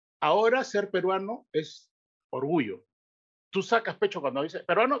Ahora ser peruano es orgullo. Tú sacas pecho cuando dices,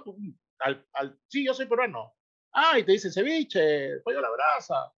 peruano, sí, yo soy peruano. Ah, y te dicen ceviche, pollo a la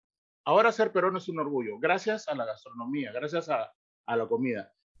brasa. Ahora ser peruano es un orgullo, gracias a la gastronomía, gracias a la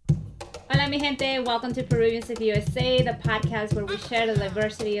comida. Hola mi gente, welcome to Peruvians of USA, the podcast where we share the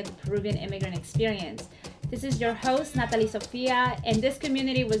diversity of the Peruvian immigrant experience. This is your host, Natalie Sofia, and this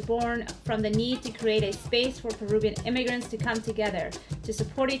community was born from the need to create a space for Peruvian immigrants to come together, to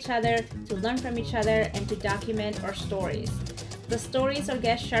support each other, to learn from each other, and to document our stories. The stories our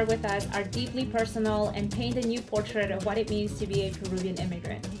guests share with us are deeply personal and paint a new portrait of what it means to be a Peruvian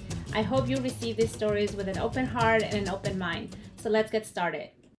immigrant. I hope you receive these stories with an open heart and an open mind. So let's get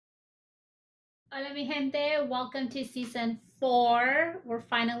started. Hola mi gente, welcome to season 4. We're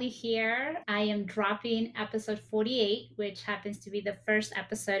finally here. I am dropping episode 48, which happens to be the first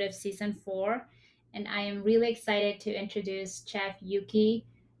episode of season 4. And I am really excited to introduce Chef Yuki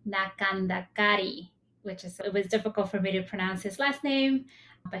Nakandakari, it was difficult for me to pronounce his last name,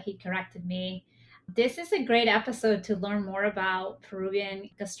 but he corrected me. This is a great episode to learn more about Peruvian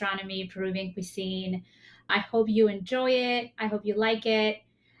gastronomy, Peruvian cuisine. I hope you enjoy it. I hope you like it.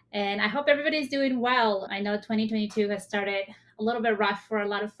 And I hope everybody's doing well. I know 2022 has started a little bit rough for a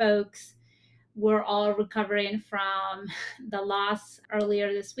lot of folks. We're all recovering from the loss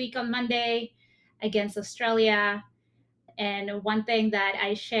earlier this week on Monday against Australia. And one thing that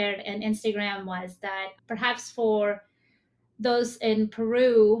I shared on Instagram was that perhaps for those in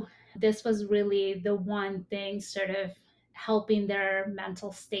Peru, this was really the one thing sort of helping their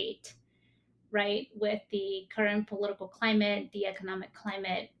mental state, right? With the current political climate, the economic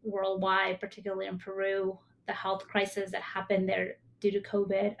climate worldwide, particularly in Peru, the health crisis that happened there due to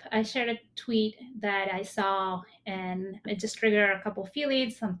COVID. I shared a tweet that I saw and it just triggered a couple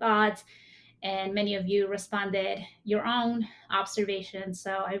feelings, some thoughts, and many of you responded your own observations.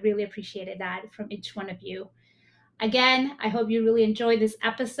 So I really appreciated that from each one of you. Again, I hope you really enjoyed this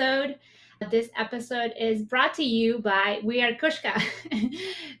episode. This episode is brought to you by We Are Kushka.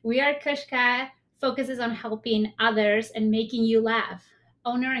 We Are Kushka focuses on helping others and making you laugh.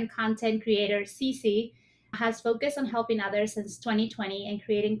 Owner and content creator Cici has focused on helping others since 2020 and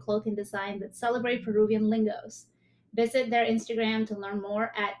creating clothing design that celebrate Peruvian lingos. Visit their Instagram to learn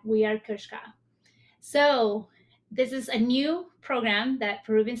more at We Are Kushka. So this is a new program that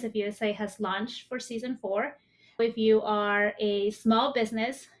Peruvians of USA has launched for season 4. If you are a small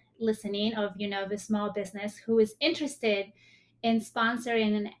business listening, or if you know of a small business who is interested in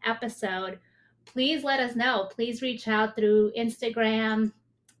sponsoring an episode, please let us know. Please reach out through Instagram,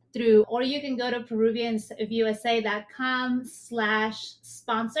 or you can go to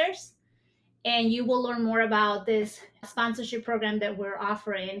peruviansofUSA.com/sponsors, and you will learn more about this sponsorship program that we're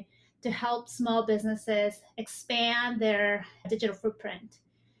offering to help small businesses expand their digital footprint.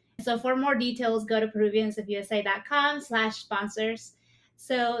 So for more details, go to peruviansofUSA.com/sponsors.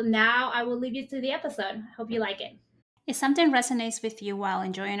 So now I will leave you to the episode. Hope you like it. If something resonates with you while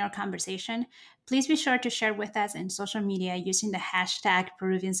enjoying our conversation, please be sure to share with us in social media using the hashtag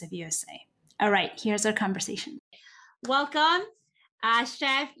 #PeruviansofUSA. All right, here's our conversation. Welcome a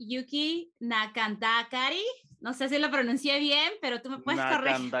Chef Yuki Nakandakari. No sé si lo pronuncié bien, pero tú me puedes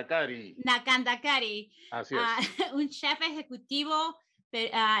corregir. Nakandakari. Así es. Un chef ejecutivo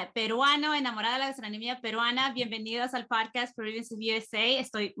peruano, enamorado de la gastronomía peruana. Bienvenidos al podcast Peruvians of USA.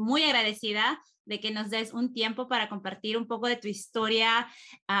 Estoy muy agradecida de que nos des un tiempo para compartir un poco de tu historia,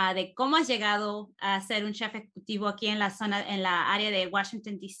 de cómo has llegado a ser un chef ejecutivo aquí en la área de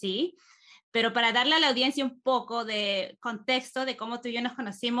Washington, D.C., pero para darle a la audiencia un poco de contexto de cómo tú y yo nos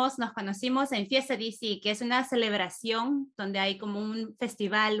conocimos en Fiesta DC, que es una celebración donde hay como un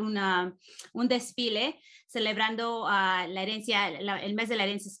festival, un desfile celebrando la herencia, el mes de la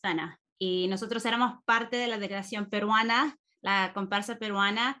herencia hispana. Y nosotros éramos parte de la delegación peruana, la comparsa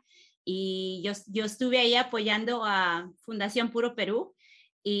peruana, y yo estuve ahí apoyando a Fundación Puro Perú.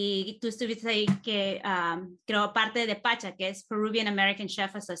 Y tú estuviste ahí que creo parte de PACHA, que es Peruvian American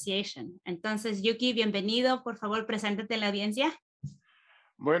Chef Association. Entonces, Yuki, bienvenido. Por favor, preséntate a la audiencia.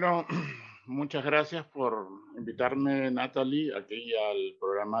 Bueno, muchas gracias por invitarme, Natalie, aquí al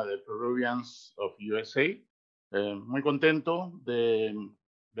programa de Peruvians of USA. Muy contento de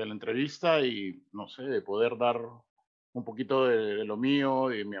la entrevista y, no sé, de poder dar un poquito de lo mío,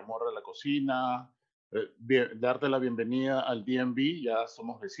 de mi amor a la cocina, darte la bienvenida al DMV. Ya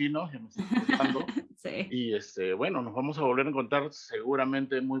somos vecinos, ya me estoy escuchando. Sí. Y bueno, nos vamos a volver a encontrar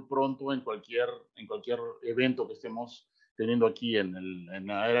seguramente muy pronto en cualquier evento que estemos teniendo aquí en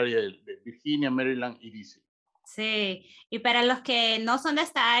la área de Virginia, Maryland y DC. Sí, y para los que no son de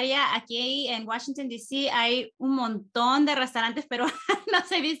esta área, aquí en Washington, D.C. hay un montón de restaurantes peruanos.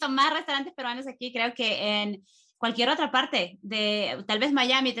 He visto más restaurantes peruanos aquí, creo que en cualquier otra parte tal vez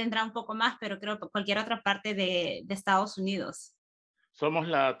Miami tendrá un poco más, pero creo que cualquier otra parte de Estados Unidos. Somos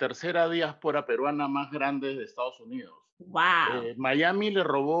la tercera diáspora peruana más grande de Estados Unidos. Wow. Miami le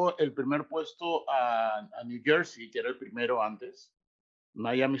robó el primer puesto a New Jersey, que era el primero antes.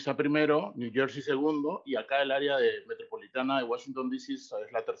 Miami está primero, New Jersey segundo, y acá el área metropolitana de Washington, D.C. es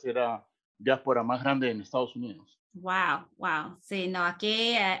la tercera diáspora más grande en Estados Unidos. Wow, wow. Sí, no,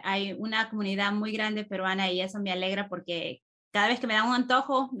 aquí hay una comunidad muy grande peruana y eso me alegra porque cada vez que me da un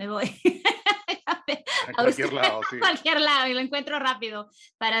antojo me voy a cualquier lado, sí. A cualquier lado y lo encuentro rápido.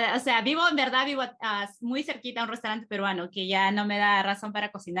 O sea, vivo muy cerquita a un restaurante peruano que ya no me da razón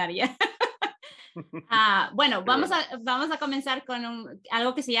para cocinar ya. Bueno, vamos a comenzar con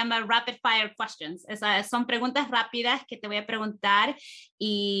algo que se llama Rapid Fire Questions. Son preguntas rápidas que te voy a preguntar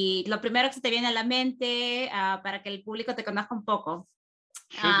y lo primero que se te viene a la mente para que el público te conozca un poco.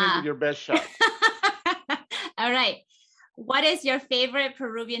 Shoot me with your best shot. All right. What is your favorite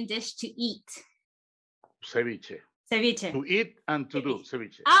Peruvian dish to eat? Ceviche. Ceviche. To eat and to do,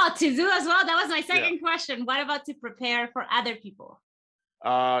 ceviche. Oh, to do as well? That was my second question. What about to prepare for other people?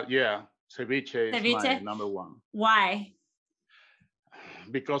 Yeah. Ceviche is my number one. Why?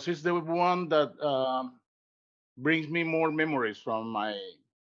 Because it's the one that brings me more memories from my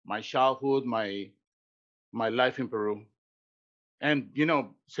childhood, my life in Peru. And you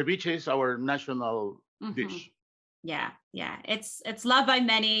know, ceviche is our national dish. Yeah. It's loved by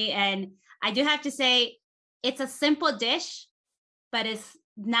many, and I do have to say, it's a simple dish, but it's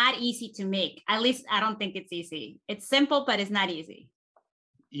not easy to make. At least I don't think it's easy. It's simple, but it's not easy.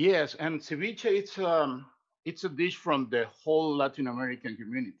 Yes, and ceviche it's a dish from the whole Latin American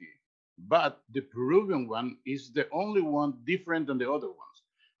community, but the Peruvian one is the only one different than the other ones.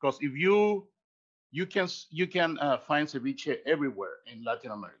 Because if you can find ceviche everywhere in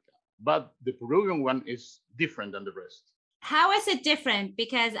Latin America, but the Peruvian one is different than the rest. How is it different?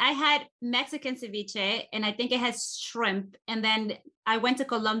 Because I had Mexican ceviche and I think it has shrimp, and then I went to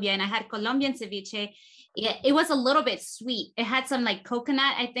Colombia and I had Colombian ceviche. It was a little bit sweet. It had some like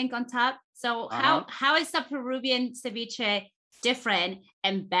coconut, I think, on top. So how is the Peruvian ceviche different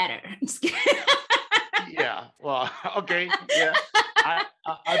and better? Yeah, well, okay, yeah.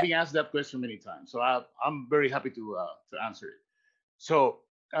 I've been asked that question many times, so I'm very happy to answer it. So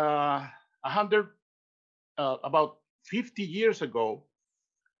about 50 years ago,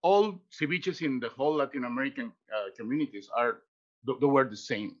 all ceviches in the whole Latin American communities they were the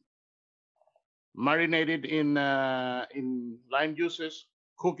same. Marinated in lime juices,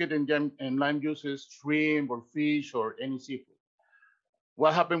 cook it in lime juices, shrimp or fish or any seafood.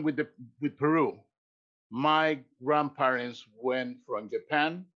 What happened with Peru? My grandparents went from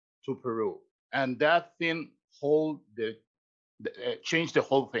Japan to Peru, and that thing changed the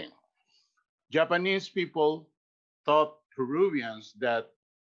whole thing. Japanese people thought Peruvians that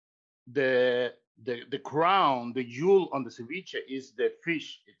the crown, the jewel on the ceviche is the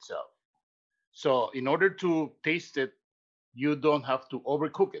fish itself. So in order to taste it, you don't have to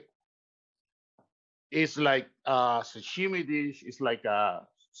overcook it. It's like a sashimi dish. It's like a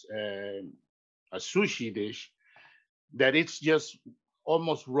sushi dish that it's just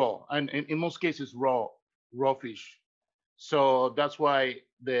almost raw, and in most cases raw fish. So that's why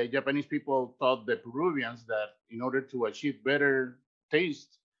the Japanese people taught the Peruvians that in order to achieve better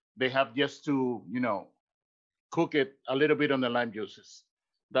taste, they have just to, cook it a little bit on the lime juices.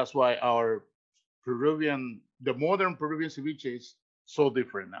 That's why the modern Peruvian ceviche is so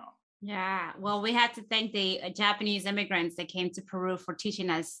different now. Yeah, well, we had to thank the Japanese immigrants that came to Peru for teaching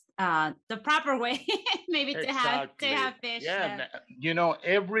us the proper way, maybe exactly. to have fish. Yeah,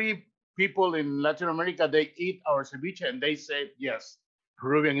 every people in Latin America, they eat our ceviche and they say, yes,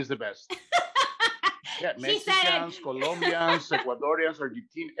 Peruvian is the best. Yeah, Mexicans, Colombians, Ecuadorians,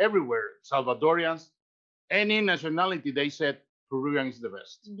 Argentinians, everywhere, Salvadorians, any nationality, they said Peruvian is the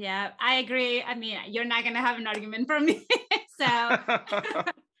best. Yeah, I agree. I mean, you're not going to have an argument from me. So,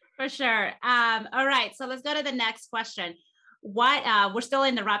 for sure. All right, so let's go to the next question. We're still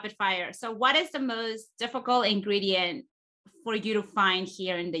in the rapid fire. So what is the most difficult ingredient for you to find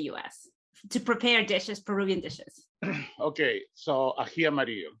here in the US to prepare Peruvian dishes? Okay, so ají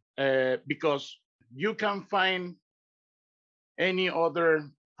amarillo, because you can find any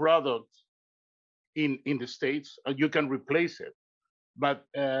other product in the States, you can replace it. But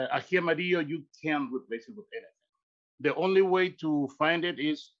ají amarillo, you can't replace it with anything. The only way to find it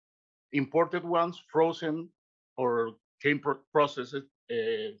is imported ones, frozen, or came processed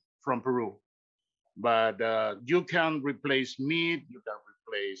from Peru. But you can replace meat, you can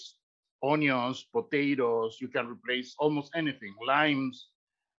replace onions, potatoes, you can replace almost anything, limes,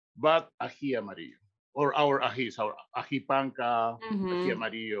 but ají amarillo. Or our ajís, our ají panca, ají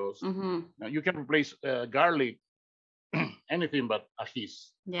amarillos. Now, you can replace garlic, anything but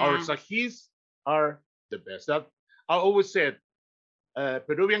ajís. Yeah. Our ajís are the best. That I always said,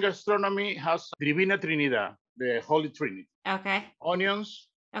 Peruvian gastronomy has Divina Trinidad, the Holy Trinity. Okay. Onions,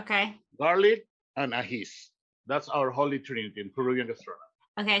 Okay. garlic, and ajís. That's our Holy Trinity in Peruvian gastronomy.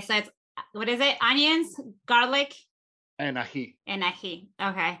 Okay, so it's, what is it? Onions, garlic, and ají. And ají.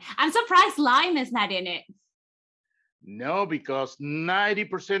 Okay. I'm surprised lime is not in it. No, because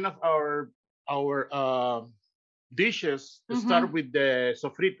 90% of our dishes start with the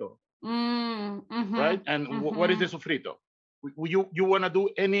sofrito, right? And what is the sofrito? You want to do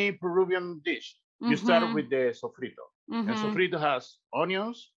any Peruvian dish, you start with the sofrito. And sofrito has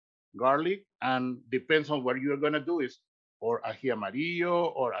onions, garlic, and depends on what you're going to do is or ají amarillo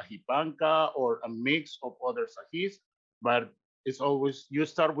or ají panca or a mix of other ajís, but it's always you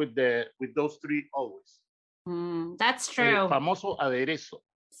start with those three always. That's true. El famoso aderezo.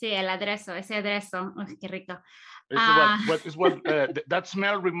 Sí, el aderezo, ese aderezo. Uy, qué rico. That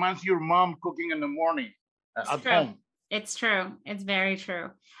smell reminds your mom cooking in the morning at true. home. It's true. It's very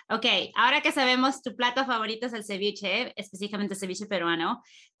true. Ok, ahora que sabemos tu plato favorito es el ceviche, específicamente ceviche peruano,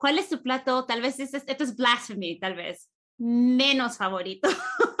 ¿cuál es tu plato, tal vez esto es blasphemy, tal vez, menos favorito?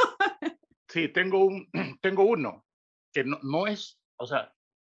 Sí, tengo uno que no es, o sea,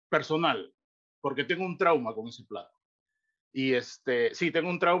 personal, porque tengo un trauma con ese plato. Y sí, tengo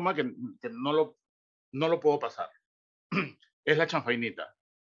un trauma que no lo puedo pasar. Es la chanfainita.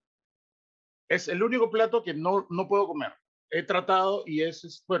 Es el único plato que no puedo comer. He tratado y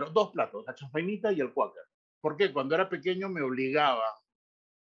bueno, dos platos, la chanfainita y el quaker. Porque cuando era pequeño me obligaban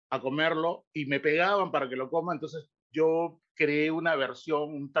a comerlo y me pegaban para que lo coma, entonces yo creé una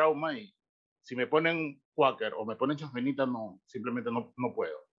versión, un trauma y si me ponen quaker o me ponen chanfainita, no, simplemente no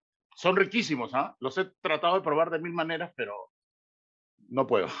puedo. Son riquísimos, ¿ah? Los he tratado de probar de mil maneras, pero no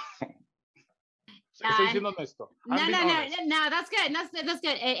puedo. Estoy siendo honesto. No, that's good. That's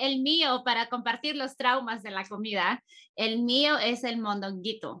good. El mío, para compartir los traumas de la comida, el mío es el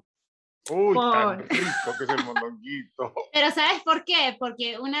mondonguito. Uy, tan rico que es el mondonguito. Pero ¿sabes por qué?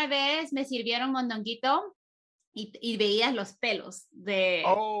 Porque una vez me sirvieron mondonguito y veías los pelos de...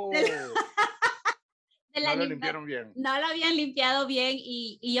 Oh. No lo limpiaron bien. No lo habían limpiado bien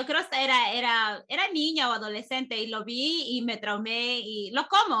y yo creo que era niña o adolescente y lo vi y me traumé y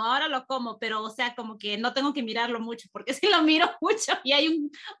ahora lo como, pero o sea, como que no tengo que mirarlo mucho porque si lo miro mucho y hay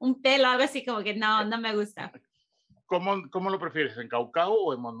un pelo, algo así como que no me gusta. ¿Cómo lo prefieres? ¿En caucao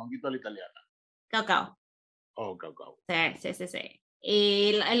o en mondonguito a la italiana? Caucao. Oh, caucao. Sí.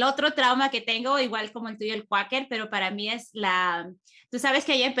 Y el otro trauma que tengo, igual como el tuyo, el quaker, pero para mí es tú sabes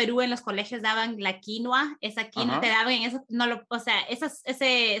que allá en Perú en los colegios daban la quinoa, esa quinoa te daban en eso, o sea,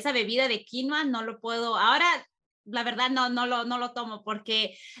 esa bebida de quinoa no lo puedo, ahora la verdad no lo tomo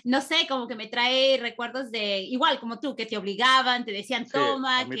porque, no sé, como que me trae recuerdos de, igual como tú, que te obligaban, te decían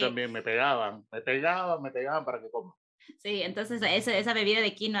toma. Sí, a mí también me pegaban para que coma. Sí, entonces esa bebida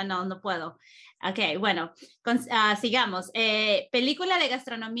de quinoa no puedo. Ok, bueno, sigamos. Película de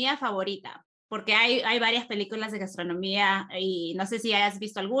gastronomía favorita, porque hay varias películas de gastronomía y no sé si hayas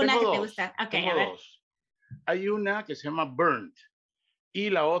visto alguna que te gusta. Ok, tengo dos. Hay una que se llama Burnt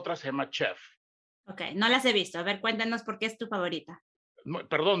y la otra se llama Chef. Ok, no las he visto. A ver, cuéntanos por qué es tu favorita.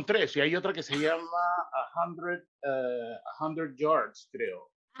 Perdón, 3. Y hay otra que se llama 100 Yards,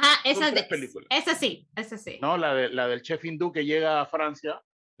 creo. Esa películas. Esa sí. No, la del chef hindú que llega a Francia.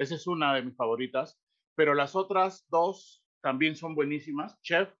 Esa es una de mis favoritas. Pero las otras dos también son buenísimas.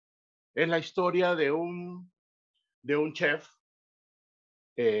 Chef es la historia de un chef,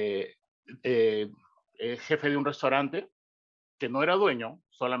 jefe de un restaurante, que no era dueño,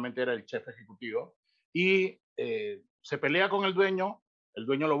 solamente era el chef ejecutivo, y se pelea con el dueño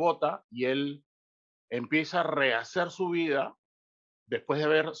lo bota y él empieza a rehacer su vida después de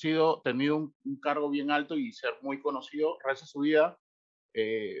haber tenido un cargo bien alto y ser muy conocido, rehace su vida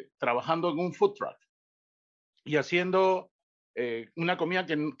trabajando en un food truck y haciendo una comida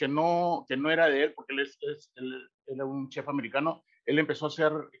que no era de él, porque él era un chef americano. Él empezó a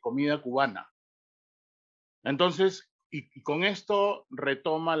hacer comida cubana. Entonces, y con esto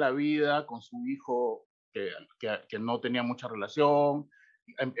retoma la vida con su hijo que no tenía mucha relación,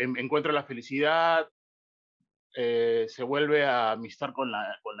 encuentra la felicidad, se vuelve a amistar con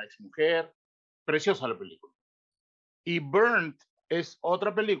la exmujer. Preciosa la película. Y Burnt es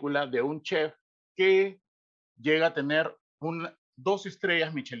otra película de un chef que llega a tener 2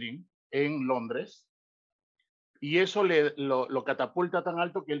 estrellas Michelin en Londres y eso lo catapulta tan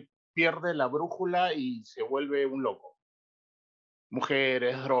alto que él pierde la brújula y se vuelve un loco.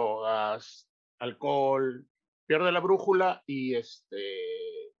 Mujeres, drogas, alcohol, pierde la brújula y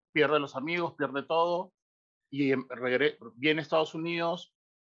pierde los amigos, pierde todo y viene a Estados Unidos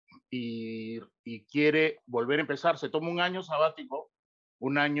y quiere volver a empezar. Se toma un año sabático,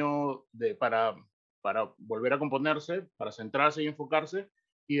 un año para volver a componerse, para centrarse y enfocarse,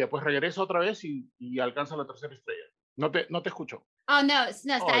 y después regresa otra vez y alcanza la tercera estrella. No te escucho. Oh, no,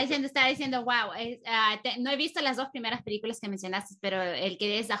 estaba diciendo, wow, no he visto las dos primeras películas que mencionaste, pero el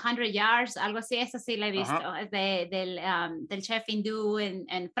que es 100 Yards, algo así, eso sí lo he visto, es del chef hindú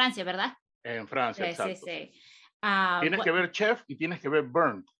en Francia, ¿verdad? En Francia, sí, exacto. Sí. Tienes que ver Chef y tienes que ver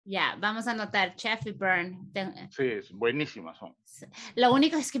Burned. Ya, vamos a anotar Chef y Burn. Sí, buenísimas son. Lo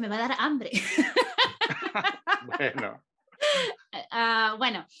único es que me va a dar hambre. Bueno.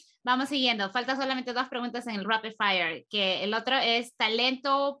 Bueno, vamos siguiendo. Faltan solamente 2 preguntas en el Rapid Fire, que el otro es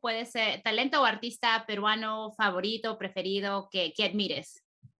talento, puede ser talento o artista peruano favorito, preferido, que admires.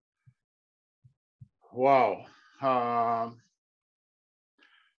 Wow.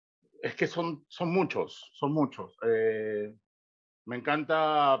 Es que son muchos. Me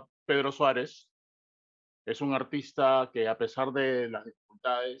encanta Pedro Suárez. Es un artista que a pesar de las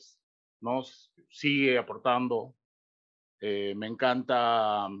dificultades nos sigue aportando. Me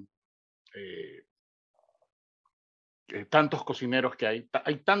encanta tantos cocineros que hay.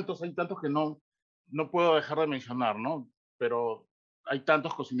 Hay tantos que no puedo dejar de mencionar, ¿no? Pero hay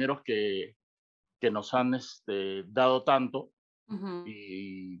tantos cocineros que nos han dado tanto.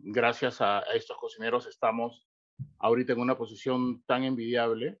 Y gracias a estos cocineros estamos ahorita en una posición tan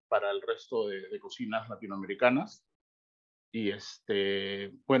envidiable para el resto de cocinas latinoamericanas. Y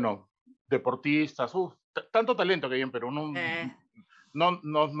bueno, deportistas, tanto talento que hay en Perú.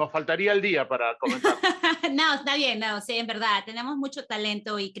 Nos faltaría el día para comentar. No, está bien, no, sí, en verdad, tenemos mucho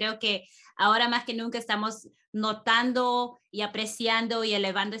talento y creo que ahora más que nunca estamos notando y apreciando y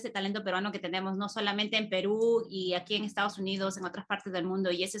elevando ese talento peruano que tenemos, no solamente en Perú y aquí en Estados Unidos, en otras partes del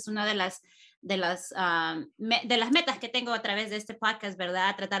mundo. Y esa es una de las metas que tengo a través de este podcast,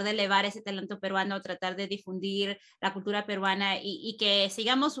 ¿verdad? Tratar de elevar ese talento peruano, tratar de difundir la cultura peruana y que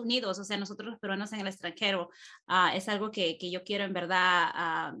sigamos unidos, o sea, nosotros los peruanos en el extranjero, es algo que yo quiero en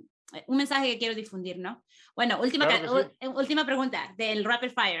verdad, un mensaje que quiero difundir, ¿no? Bueno, última pregunta del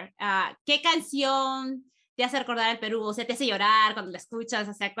Rapid Fire. ¿Qué canción te hace recordar el Perú? O sea, te hace llorar cuando la escuchas,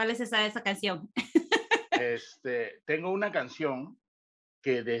 o sea, ¿cuál es esa canción? Tengo una canción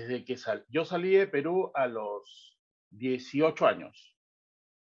que desde que yo salí de Perú a los 18 años,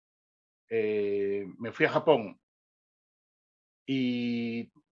 me fui a Japón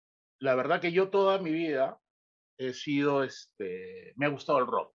y la verdad que yo toda mi vida he sido, me ha gustado el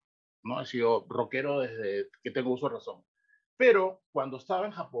rock, ¿no? He sido rockero desde que tengo uso de razón. Pero cuando estaba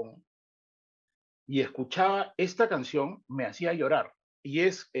en Japón y escuchaba esta canción, me hacía llorar. Y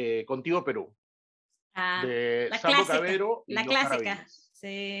es Contigo Perú, de Sambo Cabero y la Los clásica. Carabines.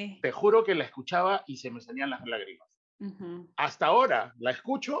 Sí. Te juro que la escuchaba y se me salían las lágrimas. Hasta ahora la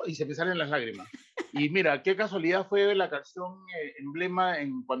escucho y se me salen las lágrimas. Y mira, qué casualidad fue la canción emblema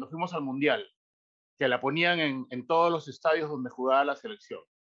cuando fuimos al Mundial, que la ponían en todos los estadios donde jugaba la selección.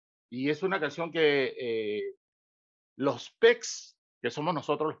 Y es una canción que los PECs, que somos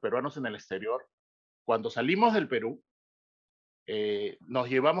nosotros los peruanos en el exterior, cuando salimos del Perú, nos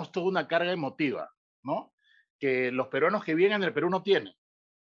llevamos toda una carga emotiva, ¿no? Que los peruanos que vienen del Perú no tienen.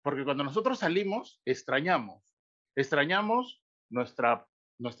 Porque cuando nosotros salimos, extrañamos nuestra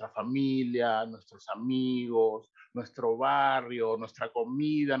familia, nuestros amigos, nuestro barrio, nuestra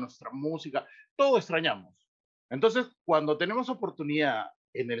comida, nuestra música, todo extrañamos. Entonces, cuando tenemos oportunidad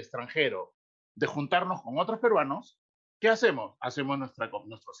en el extranjero de juntarnos con otros peruanos, ¿qué hacemos? Hacemos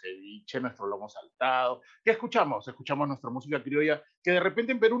nuestro ceviche, nuestro lomo saltado. ¿Qué escuchamos? Escuchamos nuestra música criolla, que de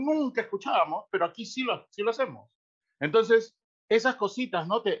repente en Perú nunca escuchábamos, pero aquí sí lo hacemos. Entonces, esas cositas,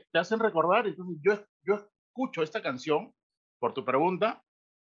 ¿no? Te hacen recordar. Entonces, yo escucho esta canción, por tu pregunta,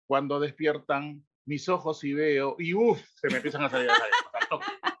 cuando despiertan mis ojos y veo, y se me empiezan a salir las lágrimas.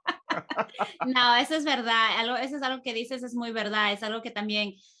 No, eso es verdad. Eso es algo que dices, es muy verdad. Es algo que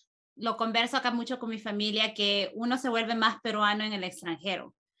también lo converso acá mucho con mi familia, que uno se vuelve más peruano en el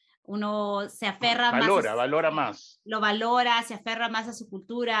extranjero. Uno se aferra valora más. Lo valora, se aferra más a su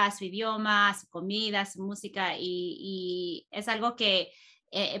cultura, a su idioma, a su comida, a su música, y es algo que,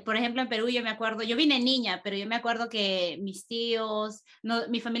 por ejemplo, en Perú yo me acuerdo, yo vine niña, pero yo me acuerdo que mis tíos,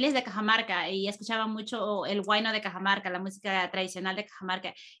 mi familia es de Cajamarca y escuchaba mucho el huayno de Cajamarca, la música tradicional de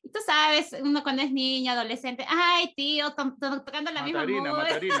Cajamarca. Y tú sabes, uno cuando es niña, adolescente, ay tío, tocando la misma música.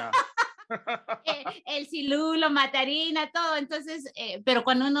 Matarina. El silulo, Matarina, todo. Entonces, pero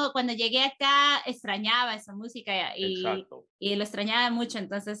cuando llegué acá, extrañaba esa música Exacto. y lo extrañaba mucho.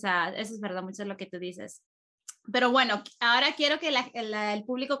 Entonces, eso es verdad, mucho de lo que tú dices. Pero bueno, ahora quiero que el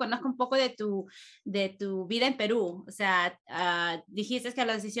público conozca un poco de tu vida en Perú. O sea, dijiste que a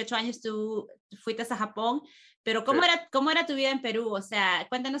los 18 años tú fuiste a Japón, pero Sí. cómo era tu vida en Perú? O sea,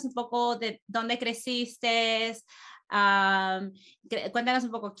 cuéntanos un poco de dónde creciste, cuéntanos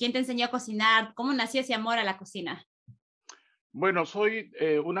un poco quién te enseñó a cocinar, cómo nació ese amor a la cocina. Bueno, soy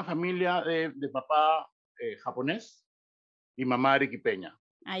una familia de papá japonés y mamá arequipeña.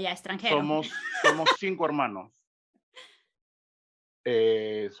 Allá, extranjero. Somos 5 hermanos.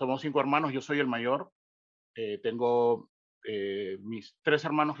 Somos 5 hermanos, yo soy el mayor. Tengo mis 3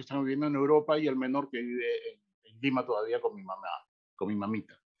 hermanos que están viviendo en Europa y el menor que vive en Lima todavía con mi mamá, con mi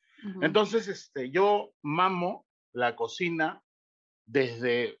mamita. Ujú, Entonces, yo mamo la cocina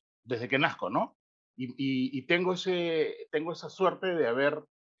desde que nazco, ¿no? Y tengo esa suerte de haber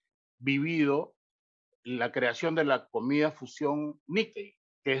vivido la creación de la comida fusión Nikkei,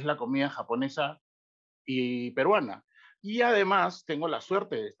 que es la comida japonesa y peruana. Y además tengo la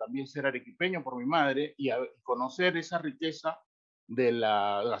suerte de también ser arequipeño por mi madre y conocer esa riqueza de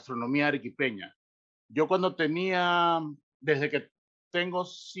la gastronomía arequipeña. Yo cuando desde que tengo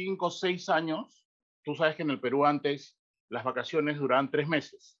 5 o 6 años, tú sabes que en el Perú antes las vacaciones duraban 3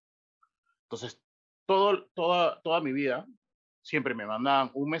 meses. Entonces, toda mi vida siempre me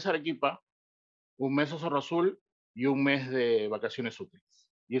mandaban un mes a Arequipa, un mes a Cerro Azul y un mes de vacaciones útiles.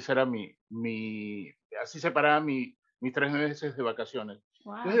 Y esa era así separaba mis 3 meses de vacaciones.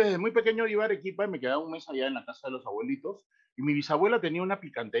 wow. Entonces, desde muy pequeño iba a Arequipa y me quedaba un mes allá en la casa de los abuelitos. Y mi bisabuela tenía una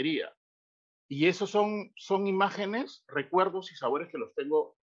picantería. Y esos son imágenes, recuerdos y sabores que los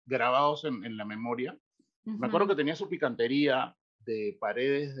tengo grabados en la memoria. Me acuerdo Ujú, que tenía su picantería de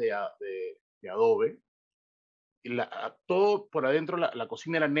paredes de adobe, y todo por adentro, la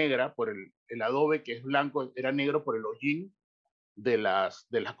cocina era negra por el adobe, que es blanco, era negro por el hollín de las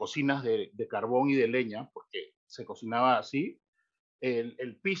cocinas de carbón y de leña, porque se cocinaba así.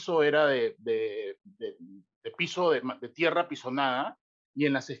 El piso era de piso de tierra pisonada, y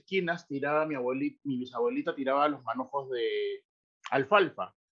en las esquinas tiraba mi bisabuelita tiraba los manojos de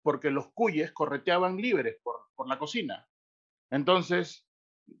alfalfa, porque los cuyes correteaban libres por la cocina. Entonces,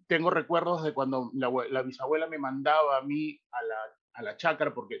 tengo recuerdos de cuando la bisabuela me mandaba a mí a la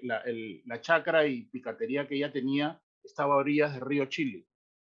chacra, porque la chacra y picatería que ella tenía estaba a orillas del río Chile.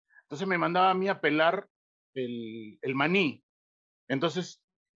 Entonces me mandaba a mí a pelar el maní. Entonces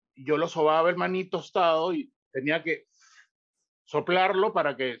yo lo sobaba el maní tostado y tenía que soplarlo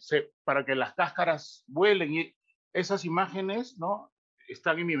para que las cáscaras vuelen. Y esas imágenes, ¿no?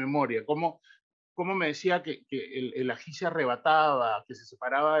 Están en mi memoria. Cómo me decía que el ají se arrebataba, que se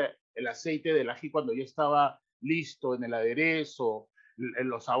separaba el aceite del ají cuando ya estaba listo en el aderezo, en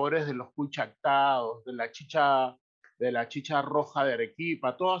los sabores de los cuchactados, de la chicha roja de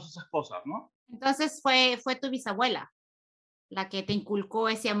Arequipa, todas esas cosas, ¿no? entonces fue tu bisabuela la que te inculcó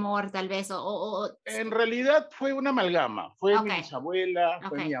ese amor, tal vez, En realidad fue una amalgama. Fue ok, mi bisabuela, ok,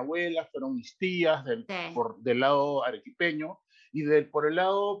 fue mi abuela, fueron mis tías sí, del lado arequipeño, y por el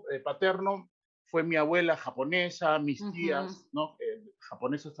lado paterno fue mi abuela japonesa, mis ujú, tías, ¿no?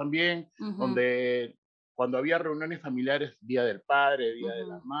 Japonesas también, ujú, donde cuando había reuniones familiares, Día del Padre, Día de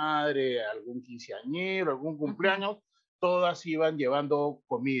la ujú, Madre, algún quinceañero, algún ujú, cumpleaños, todas iban llevando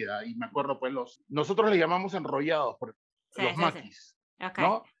comida. Y me acuerdo, pues, nosotros le llamamos enrollados, sí, los sí, sí, maquis, ok,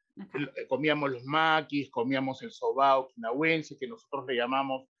 ¿no? ok, Comíamos los maquis, comíamos el sobao quinahuense, que nosotros le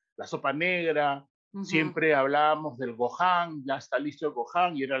llamamos la sopa negra. ujú, Siempre hablábamos del gohan, ya está listo el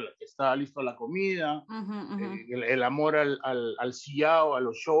gohan, y era la que estaba listo la comida. ujú, ujú. El amor al sillao, a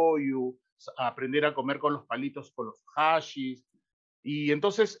los shoyu, a aprender a comer con los palitos, con los hashis. Y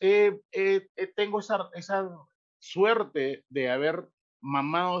entonces tengo esa suerte de haber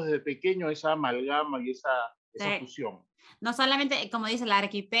mamado desde pequeño esa amalgama y esa Sí. fusión. No solamente, como dice, la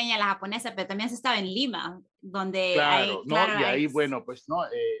arequipeña, la japonesa, pero también se estaba en Lima, donde Claro, hay, ¿no? claro, Y hay... ahí, bueno, pues, ¿no?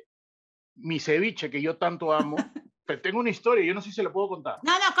 Mi ceviche que yo tanto amo, pero tengo una historia, yo no sé si se la puedo contar.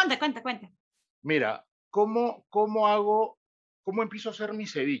 No, no, cuenta, cuenta, cuenta. Mira, ¿cómo empiezo a hacer mi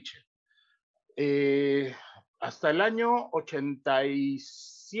ceviche? Eh, Hasta el año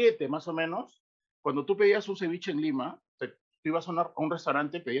 87, más o menos, cuando tú pedías un ceviche en Lima, tú ibas a un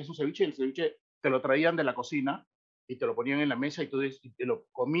restaurante, pedías un ceviche y el ceviche te lo traían de la cocina y te lo ponían en la mesa, y te lo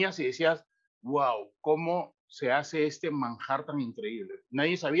comías y decías, wow, ¿cómo se hace este manjar tan increíble?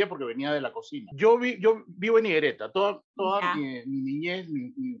 Nadie sabía porque venía de la cocina. Yo vivo en Higuereta, toda Ya. mi niñez,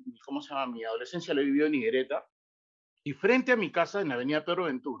 ¿cómo se llama? Mi adolescencia la he vivido en Higuereta, y frente a mi casa, en la avenida Pedro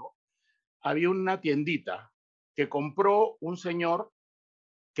Venturo, había una tiendita que compró un señor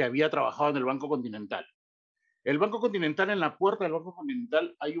que había trabajado en el Banco Continental. El Banco Continental, en la puerta del Banco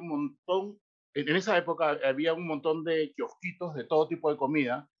Continental hay un montón, en esa época había un montón de kiosquitos de todo tipo de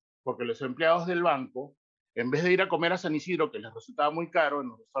comida, porque los empleados del banco, en vez de ir a comer a San Isidro, que les resultaba muy caro en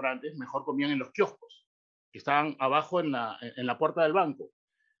los restaurantes, mejor comían en los kioscos, que estaban abajo en la puerta del banco.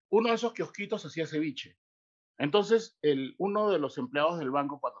 Uno de esos kiosquitos hacía ceviche. Entonces, uno de los empleados del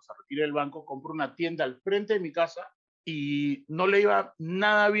banco, cuando se retira del banco, compra una tienda al frente de mi casa y no le iba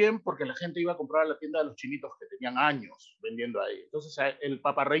nada bien porque la gente iba a comprar a la tienda de los chinitos que tenían años vendiendo ahí. Entonces, el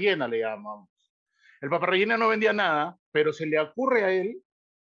papa rellena le llamamos. El papa rellena no vendía nada, pero se le ocurre a él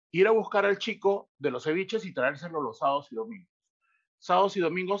ir a buscar al chico de los ceviches y traérselo los sábados y domingos. Sábados y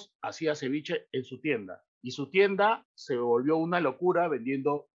domingos hacía ceviche en su tienda y su tienda se volvió una locura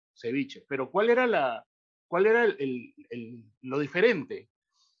vendiendo ceviche. Pero ¿cuál era lo diferente?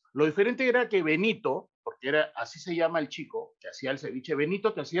 Lo diferente era que Benito, porque así se llama el chico que hacía el ceviche,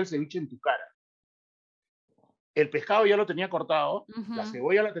 Benito te hacía el ceviche en tu cara. El pescado ya lo tenía cortado, la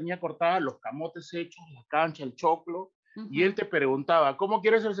cebolla la tenía cortada, los camotes hechos, la cancha, el choclo, y él te preguntaba, ¿cómo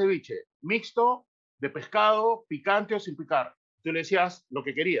quieres el ceviche? ¿Mixto, de pescado, picante o sin picar? Tú le decías lo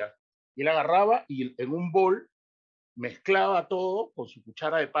que querías. Y él agarraba y en un bol mezclaba todo con su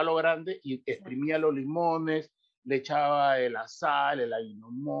cuchara de palo grande y exprimía los limones, le echaba la sal, el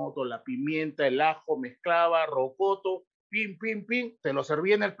ajinomoto, la pimienta, el ajo, mezclaba, rocoto, pim, pim, pim, te lo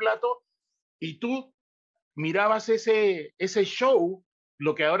servía en el plato y tú mirabas ese show,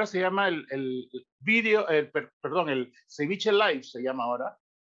 lo que ahora se llama el video, perdón, el ceviche live se llama ahora.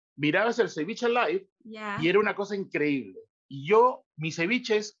 Mirabas el ceviche live y era una cosa increíble. Y mi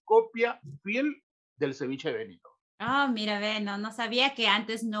ceviche es copia fiel del ceviche de Benito. Ah, mira, ve, no sabía que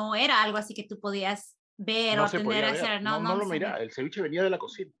antes no era algo así que tú podías ver No o se tener podía a ver, hacer. no lo miraba, el ceviche venía de la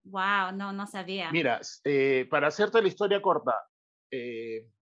cocina. Wow, no sabía. Mira, para hacerte la historia corta,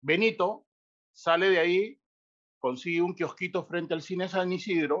 Benito sale de ahí, consigue un kiosquito frente al cine San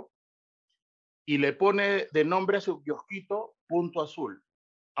Isidro y le pone de nombre a su kiosquito Punto Azul.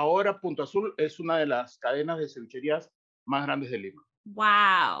 Ahora Punto Azul es una de las cadenas de cevicherías más grandes de Lima.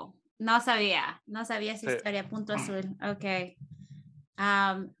 Wow, no sabía esa Sí. historia, Punto Azul. Ok.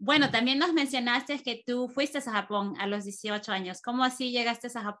 Bueno, también nos mencionaste que tú fuiste a Japón a los 18 años. ¿Cómo así llegaste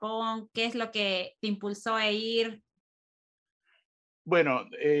a Japón? ¿Qué es lo que te impulsó a ir? Bueno,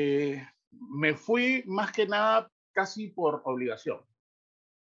 me fui más que nada casi por obligación.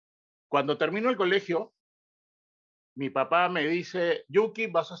 Cuando termino el colegio, mi papá me dice, Yuki,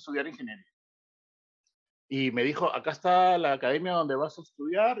 vas a estudiar ingeniería. Y me dijo, acá está la academia donde vas a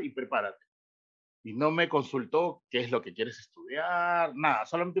estudiar y prepárate. Y no me consultó qué es lo que quieres estudiar, nada,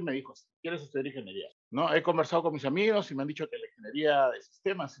 solamente me dijo, quieres estudiar ingeniería. ¿No? He conversado con mis amigos y me han dicho que la ingeniería de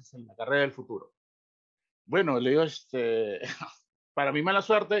sistemas es la carrera del futuro. Bueno, le digo, para mi mala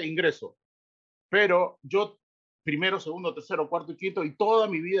suerte, ingreso. Pero yo primero, segundo, tercero, cuarto y quinto, y toda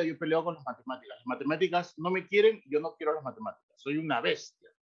mi vida yo he peleado con las matemáticas. Las matemáticas no me quieren, yo no quiero las matemáticas. Soy una bestia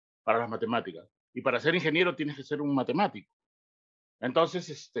para las matemáticas. Y para ser ingeniero tienes que ser un matemático.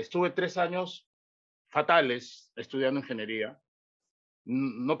 Entonces, estuve 3 años fatales estudiando ingeniería.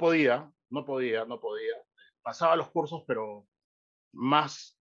 No podía. Pasaba los cursos, pero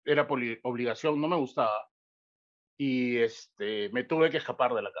más era por obligación, no me gustaba. Y me tuve que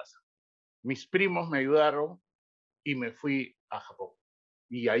escapar de la casa. Mis primos me ayudaron y me fui a Japón.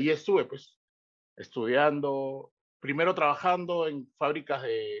 Y ahí estuve, pues, estudiando, primero trabajando en fábricas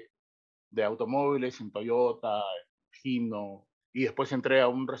de automóviles, en Toyota, en Hino, y después entré a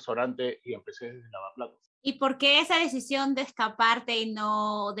un restaurante y empecé desde lavaplatos. ¿Y por qué esa decisión de escaparte y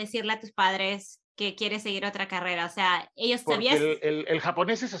no decirle a tus padres que quieres seguir otra carrera? O sea, ellos sabían. Porque el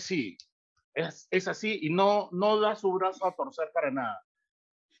japonés es así, es así y no da su brazo a torcer para nada.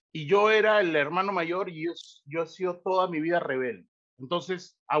 Y yo era el hermano mayor y yo he sido toda mi vida rebelde.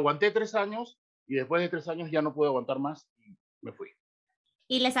 Entonces, aguanté 3 años y después de 3 años ya no pude aguantar más y me fui.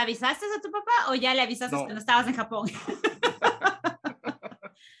 ¿Y les avisaste a tu papá o ya le avisaste No. cuando estabas en Japón?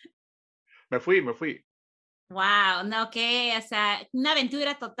 Me fui. Wow, no, que, o sea, una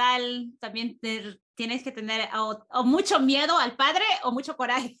aventura total. También tienes que tener o mucho miedo al padre o mucho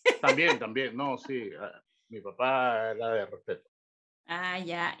coraje. También, no, sí. Mi papá era de respeto. Ah,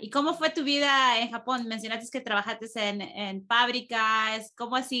 ya. ¿Y cómo fue tu vida en Japón? Mencionaste que trabajaste en fábricas.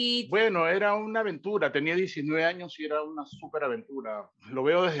 ¿Cómo así? Bueno, era una aventura. Tenía 19 años y era una súper aventura. Lo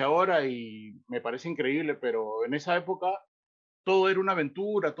veo desde ahora y me parece increíble, pero en esa época todo era una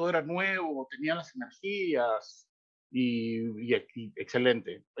aventura, todo era nuevo, tenía las energías y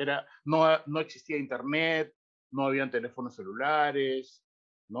excelente. No existía internet, no habían teléfonos celulares,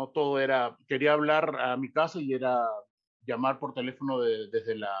 ¿no? Todo era, quería hablar a mi casa y era llamar por teléfono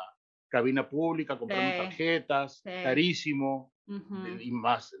desde la cabina pública, comprando Sí, tarjetas, sí. carísimo, Ujú. y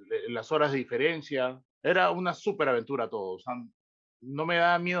más las horas de diferencia. Era una súper aventura todo, o sea, no me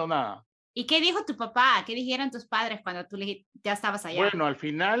da miedo nada. ¿Y qué dijo tu papá? ¿Qué dijeron tus padres cuando tú ya estabas allá? Bueno, al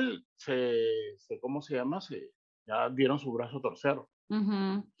final ¿cómo se llama? Ya dieron su brazo a torcer,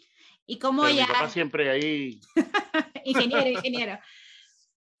 Ujú. ¿Y cómo pero mi ya? papá siempre ahí, Ingeniero, ingeniero.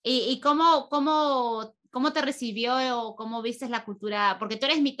 ¿Y cómo te recibió o cómo viste la cultura? Porque tú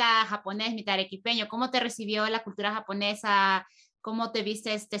eres mitad japonés, mitad arequipeño. ¿Cómo te recibió la cultura japonesa? ¿Cómo te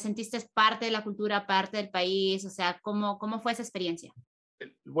vistes? ¿Te sentiste parte de la cultura, parte del país? O sea, ¿cómo fue esa experiencia?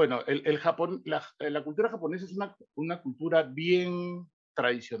 bueno, la cultura japonesa es una cultura bien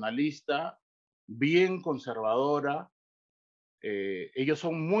tradicionalista, bien conservadora. Ellos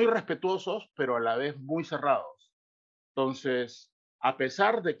son muy respetuosos, pero a la vez muy cerrados. Entonces, a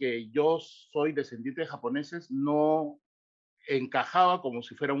pesar de que yo soy descendiente de japoneses, no encajaba como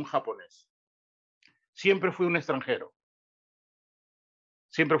si fuera un japonés. Siempre fui un extranjero,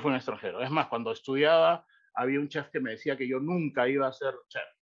 siempre fui un extranjero. Es más, cuando estudiaba, había un chef que me decía que yo nunca iba a ser chef.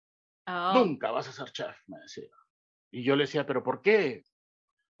 Oh, Nunca vas a ser chef, me decía. Y yo le decía, ¿pero por qué?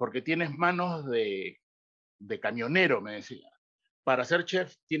 Porque tienes manos de camionero, me decía. Para ser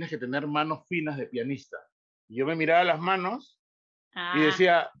chef tienes que tener manos finas de pianista. Y yo me miraba las manos y ah,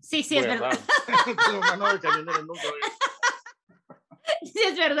 decía, sí, sí, es verdad. verdad, tengo manos de camionero, nunca voy a ser. Sí,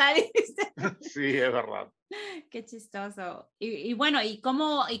 es verdad. Dijiste. Sí, es verdad. Qué chistoso. Y bueno, ¿y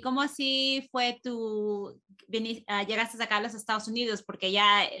cómo así fue llegaste acá a los Estados Unidos? Porque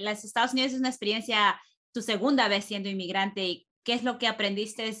ya los Estados Unidos es una experiencia, tu segunda vez siendo inmigrante. ¿Y qué es lo que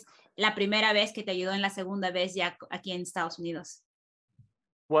aprendiste la primera vez que te ayudó en la segunda vez ya aquí en Estados Unidos?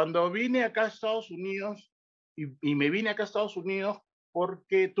 Cuando vine acá a Estados Unidos, y me vine acá a Estados Unidos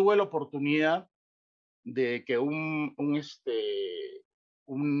porque tuve la oportunidad de que un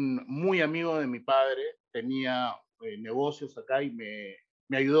muy amigo de mi padre tenía negocios acá y me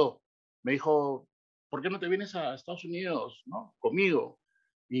ayudó. Me dijo, ¿por qué no te vienes a Estados Unidos, no? Conmigo.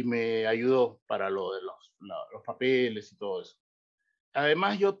 Y me ayudó para lo de los papeles y todo eso.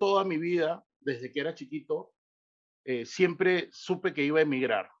 Además, yo toda mi vida, desde que era chiquito, siempre supe que iba a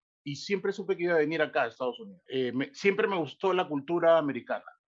emigrar y siempre supe que iba a venir acá a Estados Unidos. Siempre me gustó la cultura americana,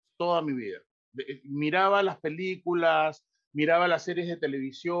 toda mi vida. Miraba las películas, miraba las series de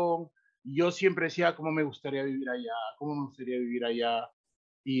televisión, y yo siempre decía cómo me gustaría vivir allá, cómo me gustaría vivir allá.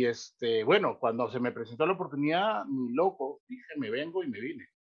 Y bueno, cuando se me presentó la oportunidad, ni loco, dije, me vengo y me vine.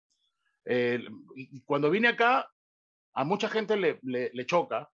 Y cuando vine acá, a mucha gente le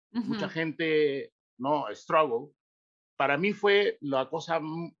choca, mucha Ujú. gente no struggle. Para mí fue la cosa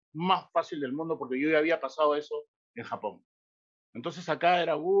más fácil del mundo porque yo ya había pasado eso en Japón. Entonces acá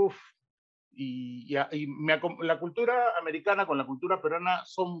era, uff, la cultura americana con la cultura peruana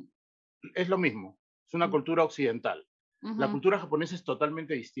es lo mismo, es una cultura occidental. La Ujú. cultura japonesa es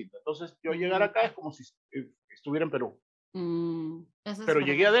totalmente distinta. Entonces yo llegar acá es como si estuviera en Perú. Eso es Pero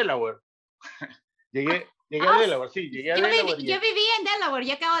llegué verdad. a Delaware, llegué a Ah, Delaware, sí, llegué a Delaware yo viví en Delaware,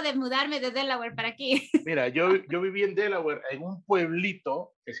 yo acabo de mudarme de Delaware para aquí. mira, yo viví en Delaware, en un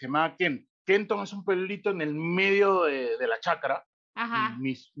pueblito que se llamaba Kent. Kenton es un pueblito en el medio de la chacra y Ajá.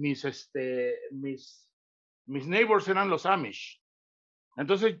 mis neighbors eran los Amish.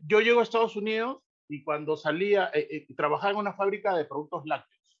 Entonces yo llego a Estados Unidos y cuando salía, trabajaba en una fábrica de productos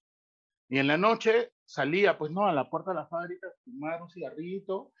lácteos. Y en la noche salía, pues no, a la puerta de la fábrica, fumar un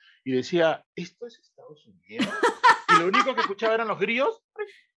cigarrito y decía, ¿esto es Estados Unidos? Y lo único que escuchaba eran los grillos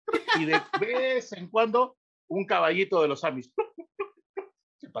y de vez en cuando un caballito de los Amish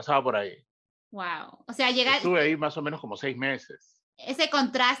se pasaba por ahí. Wow. O sea, llegar, Estuve ahí más o menos como 6 meses. ese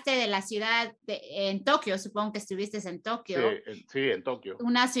contraste de la ciudad en Tokio, supongo que estuviste en Sí, Tokio, sí, en Tokio.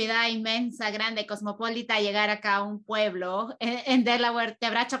 una ciudad inmensa, grande, cosmopolita, llegar acá a un pueblo en Delaware te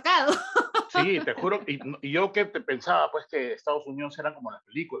habrá chocado. Sí, te juro. Y yo que te pensaba, pues que Estados Unidos eran como las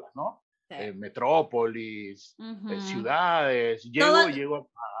películas, ¿no? Sí. Metrópolis, Ujú. ciudades. Todo, Llego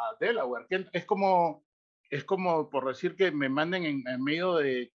a Delaware. Que es como por decir que me manden en medio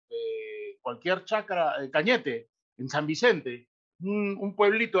de cualquier chacra, Cañete, en San Vicente, un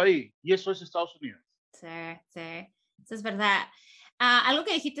pueblito ahí. Y eso es Estados Unidos. sí, sí, eso es verdad. Algo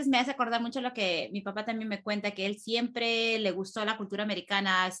que dijiste me hace acordar mucho lo que mi papá también me cuenta, que él siempre le gustó la cultura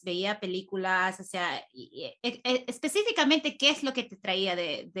americana, veía películas, o sea, específicamente, ¿qué es lo que te traía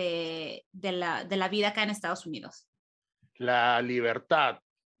de la vida acá en Estados Unidos? La libertad,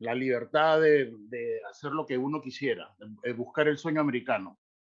 la libertad de hacer lo que uno quisiera, de buscar el sueño americano,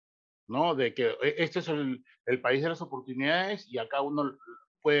 ¿no? De que este es el país de las oportunidades y acá uno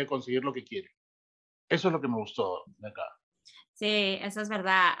puede conseguir lo que quiere. Eso es lo que me gustó de acá. Sí, eso es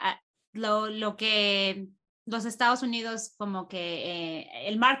verdad. Lo que los Estados Unidos, como que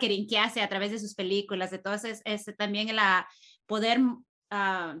el marketing que hace a través de sus películas, de todo eso, es también la poder,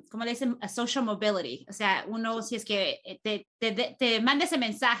 ¿cómo le dicen? A social mobility. O sea, uno, si es que te manda ese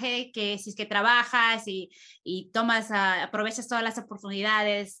mensaje que si es que trabajas y tomas, aprovechas todas las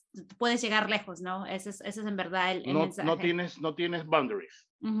oportunidades, puedes llegar lejos, ¿no? Ese es en verdad el mensaje. No tienes boundaries.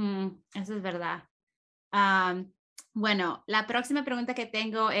 Eso es verdad. Bueno, la próxima pregunta que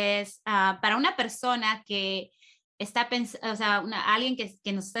tengo es para una persona que está pensando, o sea, alguien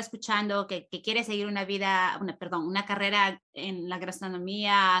que nos está escuchando, que quiere seguir una vida, una carrera en la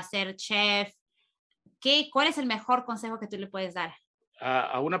gastronomía, ser chef, ¿cuál es el mejor consejo que tú le puedes dar?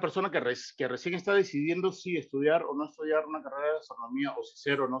 A una persona que recién está decidiendo si estudiar o no estudiar una carrera de gastronomía o si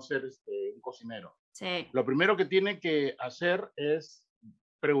ser o no ser un cocinero. Sí, Lo primero que tiene que hacer es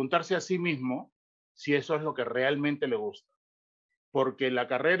preguntarse a sí mismo si eso es lo que realmente le gusta. Porque la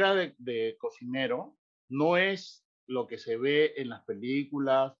carrera de cocinero no es lo que se ve en las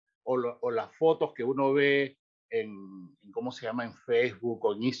películas o las fotos que uno ve ¿cómo se llama? En Facebook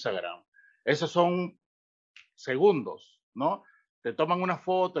o en Instagram. Esos son segundos, ¿no? Te toman una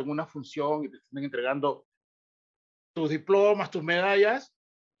foto en una función y te están entregando tus diplomas, tus medallas.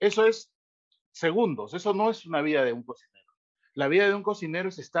 Eso es segundos, eso no es una vida de un cocinero. La vida de un cocinero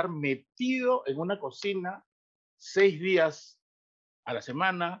es estar metido en una cocina 6 días a la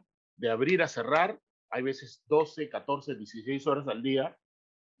semana, de abrir a cerrar, hay veces 12, 14, 16 horas al día,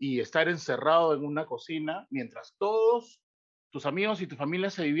 y estar encerrado en una cocina mientras todos tus amigos y tu familia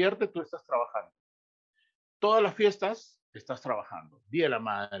se divierten, tú estás trabajando. Todas las fiestas estás trabajando. Día de la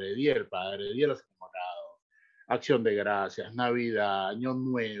Madre, Día del Padre, Día de los Enamorados, Acción de Gracias, Navidad, Año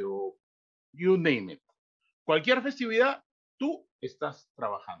Nuevo, you name it. Cualquier festividad, tú estás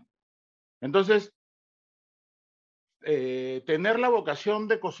trabajando. Entonces, tener la vocación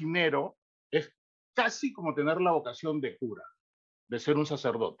de cocinero es casi como tener la vocación de cura, de ser un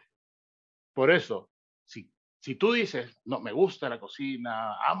sacerdote. Por eso, si tú dices, no, me gusta la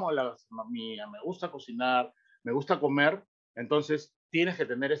cocina, amo la gastronomía, me gusta cocinar, me gusta comer, entonces tienes que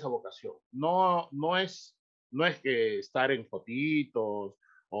tener esa vocación. No es que estar en fotitos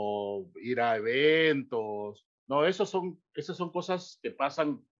o ir a eventos, no, esas son cosas que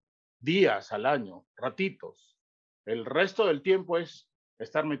pasan días al año, ratitos. El resto del tiempo es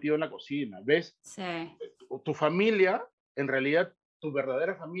estar metido en la cocina. ¿Ves? sí, Tu familia, en realidad, tu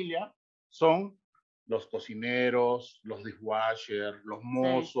verdadera familia son los cocineros, los dishwashers, los sí,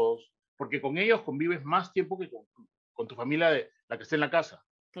 mozos, porque con ellos convives más tiempo que con tu familia de la que está en la casa.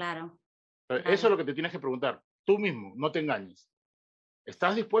 claro, Eso es claro. lo que te tienes que preguntar. Tú mismo, no te engañes.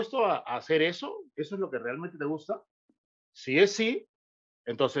 ¿Estás dispuesto a hacer eso? ¿Eso es lo que realmente te gusta? Si es sí,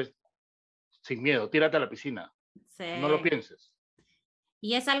 entonces, sin miedo, tírate a la piscina. No lo Sí. pienses.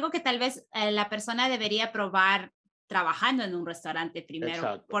 Y es algo que tal vez la persona debería probar trabajando en un restaurante primero,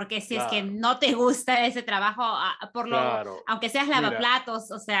 Exacto, porque si es que claro, no te gusta ese trabajo, claro. aunque seas Mira,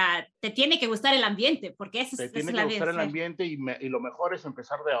 lavaplatos, o sea, te tiene que gustar el ambiente, porque te esa es tiene que la vida gustar de el ser. ambiente y lo mejor es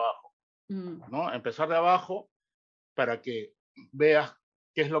empezar de abajo, Mm, ¿no? Empezar de abajo para que veas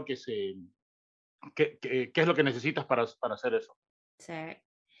qué es lo que qué es lo que necesitas para hacer eso. sí.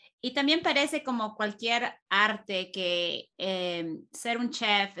 Y también parece como cualquier arte que ser un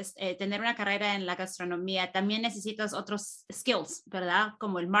chef, tener una carrera en la gastronomía, también necesitas otros skills, ¿verdad?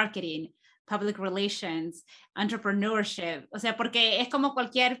 Como el marketing, public relations, entrepreneurship. O sea, porque es como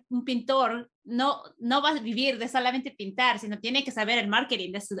un pintor, no va a vivir de solamente pintar, sino tiene que saber el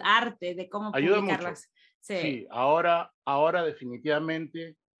marketing de su arte, de cómo Ayuda mucho. publicarlas. Sí, Sí, ahora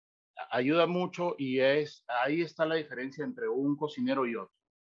definitivamente ayuda mucho y ahí está la diferencia entre un cocinero y otro.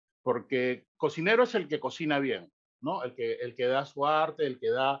 Porque cocinero es el que cocina bien, ¿no? El que da su arte, el que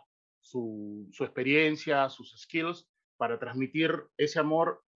da su experiencia, sus skills para transmitir ese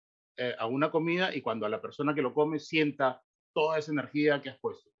amor a una comida y cuando a la persona que lo come sienta toda esa energía que has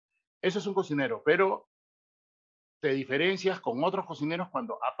puesto. Eso es un cocinero, pero te diferencias con otros cocineros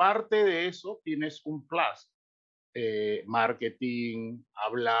cuando aparte de eso tienes un plus, marketing,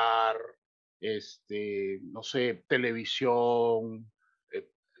 hablar, no sé, televisión, eh,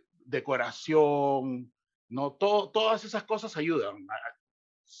 decoración, ¿no? Todas esas cosas ayudan.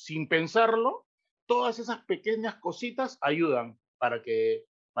 Sin pensarlo, todas esas pequeñas cositas ayudan para que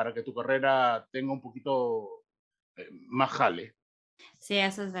tu carrera tenga un poquito más jale. sí,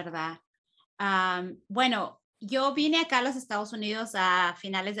 eso es verdad. Bueno, yo vine acá a los Estados Unidos a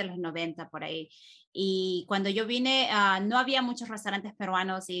finales de los 90 por ahí. Y cuando yo vine, no había muchos restaurantes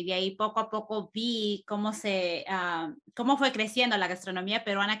peruanos y de ahí poco a poco vi cómo fue creciendo la gastronomía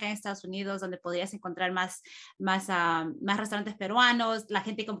peruana acá en Estados Unidos, donde podías encontrar más restaurantes peruanos. La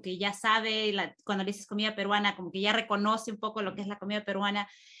gente como que ya sabe, cuando le dices comida peruana, como que ya reconoce un poco lo que es la comida peruana.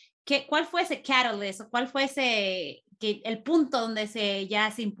 ¿Cuál fue ese catalyst o cuál fue el punto donde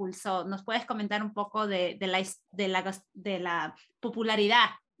ya se impulsó? ¿Nos puedes comentar un poco de la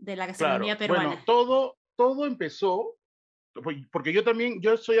popularidad de la gastronomía Claro, bueno, peruana? todo empezó, porque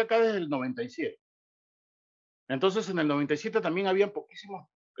yo soy acá desde el 97. Entonces, en el 97 también había poquísimos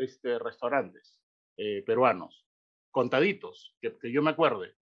restaurantes peruanos, contaditos, que yo me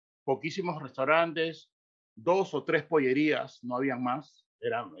acuerde. Poquísimos restaurantes, 2 o 3 pollerías, no habían más,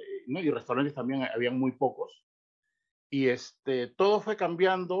 ¿no? Y restaurantes también habían muy pocos. Y todo fue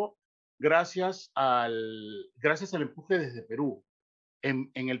cambiando gracias al empuje desde Perú.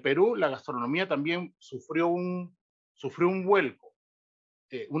 En el Perú, la gastronomía también sufrió un vuelco,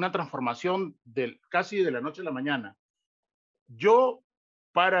 una transformación casi de la noche a la mañana. Yo,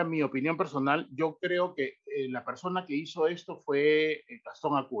 para mi opinión personal, yo creo que la persona que hizo esto fue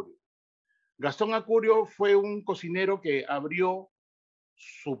Gastón Acurio. Gastón Acurio fue un cocinero que abrió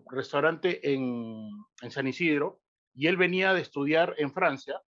su restaurante en San Isidro y él venía de estudiar en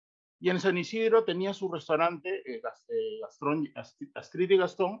Francia y en San Isidro tenía su restaurante, Astrid y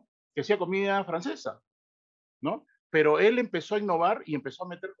Gastón, que hacía comida francesa, ¿no? Pero él empezó a innovar y empezó a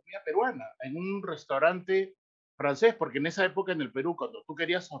meter comida peruana en un restaurante francés, porque en esa época en el Perú, cuando tú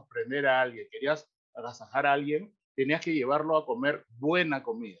querías sorprender a alguien, querías agasajar a alguien, tenías que llevarlo a comer buena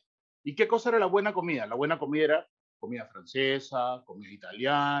comida. ¿Y qué cosa era la buena comida? La buena comida era comida francesa, comida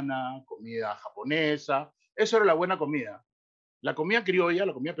italiana, comida japonesa. Eso era la buena comida. La comida criolla,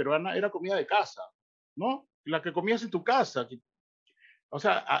 la comida peruana, era comida de casa, ¿no? La que comías en tu casa. O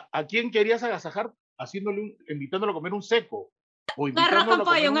sea, ¿a quién querías agasajar invitándolo a comer un seco? O Un arroz con invitándolo a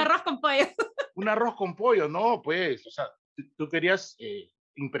comer pollo, un arroz con pollo. un arroz con pollo, no, pues, o sea, tú querías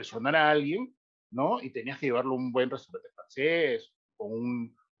impresionar a alguien, ¿no? Y tenías que llevarlo a un buen restaurante francés, con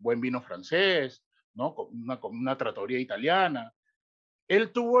un buen vino francés, ¿no? Con una trattoria italiana.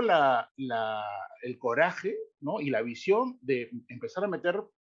 Él tuvo el coraje, ¿no? Y la visión de empezar a meter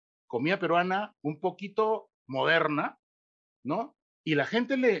comida peruana un poquito moderna, ¿no? Y la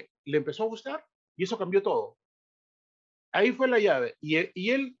gente le empezó a gustar y eso cambió todo. Ahí fue la llave. Y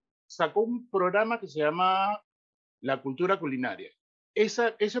él sacó un programa que se llama La Cultura Culinaria.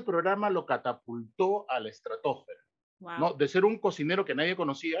 Ese programa lo catapultó a la estratosfera, Wow. ¿no? De ser un cocinero que nadie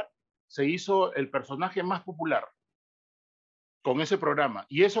conocía, se hizo el personaje más popular con ese programa.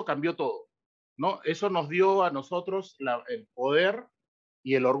 Y eso cambió todo, ¿no? Eso nos dio a nosotros el poder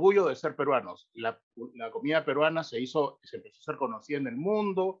y el orgullo de ser peruanos. La comida peruana se empezó a ser conocida en el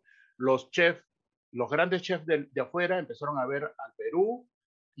mundo, los grandes chefs de afuera empezaron a ver al Perú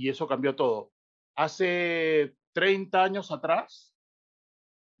y eso cambió todo. Hace 30 años atrás,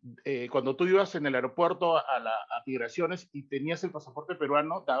 cuando tú ibas en el aeropuerto a migraciones y tenías el pasaporte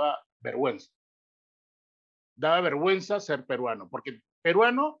peruano, daba vergüenza. Daba vergüenza ser peruano, porque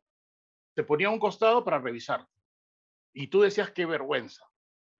peruano te ponía a un costado para revisar y tú decías qué vergüenza.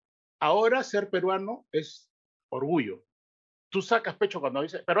 Ahora ser peruano es orgullo. Tú sacas pecho cuando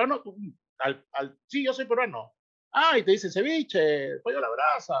dices, peruano, sí, yo soy peruano. Ah, y te dicen ceviche, pollo a la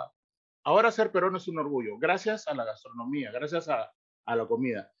brasa. Ahora ser peruano es un orgullo, gracias a la gastronomía, gracias a la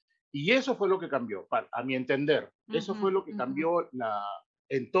comida. Y eso fue lo que cambió, a mi entender. Eso fue lo que cambió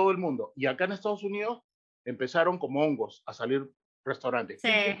en todo el mundo. Y acá en Estados Unidos empezaron como hongos a salir restaurantes. Sí.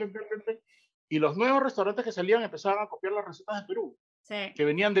 Y los nuevos restaurantes que salían empezaban a copiar las recetas de Perú, Sí. que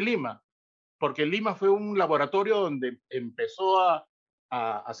venían de Lima, porque Lima fue un laboratorio donde empezó a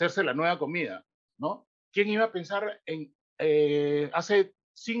hacerse la nueva comida, ¿no? ¿Quién iba a pensar en hace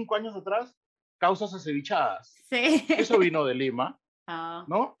 5 años atrás, causas acevichadas? Sí. Eso vino de Lima, Oh.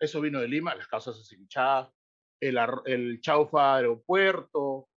 ¿no? Eso vino de Lima, las causas acevichadas, el chaufa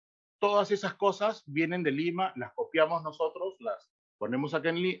aeropuerto, todas esas cosas vienen de Lima, las copiamos nosotros, las ponemos acá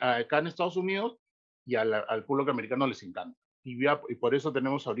en Estados Unidos y al público americano les encanta. Y por eso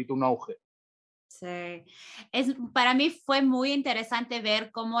tenemos ahorita un auge. Sí. Para mí fue muy interesante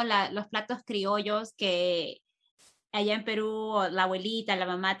ver cómo los platos criollos que allá en Perú la abuelita, la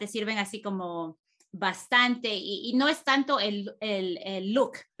mamá te sirven así como bastante y no es tanto el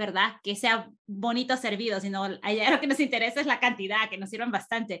look, ¿verdad? Que sea bonito servido, sino allá lo que nos interesa es la cantidad, que nos sirvan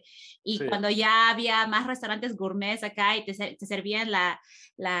bastante. Y Sí, cuando ya había más restaurantes gourmets acá y te servían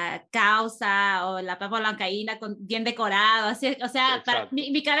la causa o la papa blancaína con, bien decorado, así, o sea, exacto.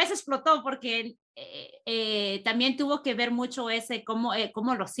 mi cabeza explotó porque también tuvo que ver mucho ese cómo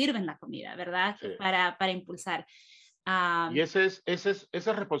lo sirven la comida, ¿verdad? Sí. Para impulsar. Y esa es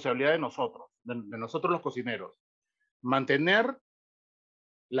responsabilidad de nosotros, de nosotros los cocineros. Mantener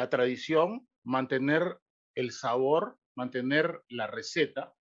la tradición, mantener el sabor, mantener la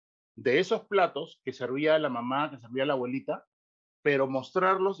receta de esos platos que servía la mamá, que servía la abuelita, pero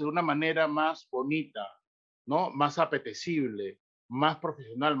mostrarlos de una manera más bonita, ¿no? Más apetecible, más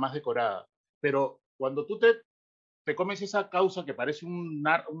profesional, más decorada. Pero cuando tú te comes esa causa que parece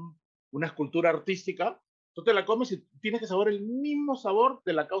una escultura artística, tú te la comes y tienes que saber el mismo sabor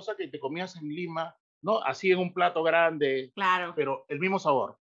de la causa que te comías en Lima, ¿no? Así en un plato grande, Claro, pero el mismo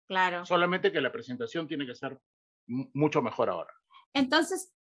sabor. claro. Solamente que la presentación tiene que ser mucho mejor ahora.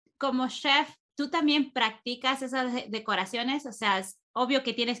 Entonces, como chef, ¿tú también practicas esas decoraciones? O sea, es obvio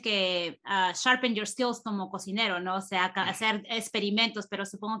que tienes que sharpen your skills como cocinero, ¿no? O sea, hacer experimentos, pero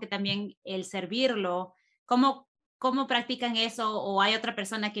supongo que también el servirlo, ¿cómo practican eso? ¿O hay otra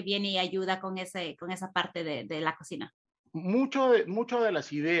persona que viene y ayuda con esa parte de la cocina? Muchas de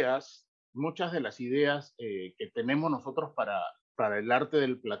las ideas que tenemos nosotros para el arte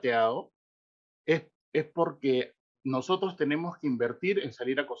del plateado es porque nosotros tenemos que invertir en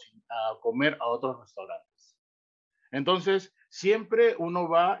salir a comer a otros restaurantes. Entonces, siempre uno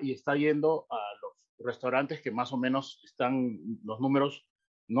va y está yendo a los restaurantes que más o menos están los números,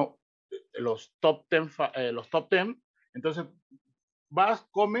 no, los top 10. Entonces, vas,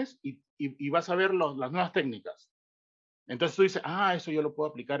 comes y vas a ver las nuevas técnicas. Entonces tú dices, eso yo lo puedo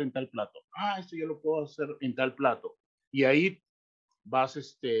aplicar en tal plato. Esto yo lo puedo hacer en tal plato. Y ahí vas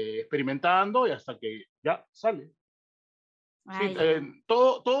experimentando y hasta que ya sale. Sí, Ay, ya,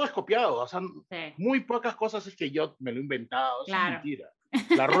 todo es copiado. O sea, sí, muy pocas cosas es que yo me lo he inventado. Eso es claro. mentira.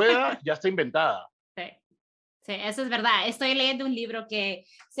 La rueda ya está inventada. Sí. Sí, eso es verdad. Estoy leyendo un libro que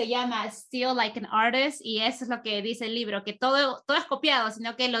se llama Still Like an Artist y eso es lo que dice el libro, que todo es copiado,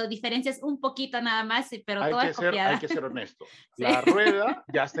 sino que lo diferencias un poquito nada más, pero Hay todo es que ser, hay copiado. que ser honesto. Sí, La rueda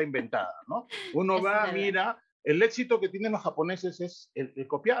ya está inventada, ¿no? Uno eso es va, verdad. mira, el éxito que tienen los japoneses es el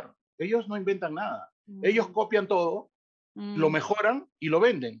copiar. Ellos no inventan nada. Ellos Mm, copian todo, lo mm, mejoran y lo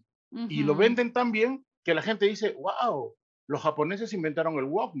venden. Y lo ujú, venden tan bien que la gente dice, wow, los japoneses inventaron el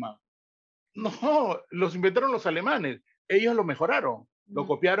Walkman. No, los inventaron los alemanes. Ellos lo mejoraron, lo mm.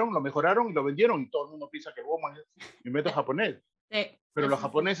 copiaron, lo mejoraron y lo vendieron. Y todo el mundo piensa que el Walkman es invento japonés. Sí, Pero los eso sí.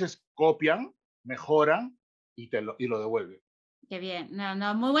 japoneses copian, mejoran y lo devuelven. Qué bien. No,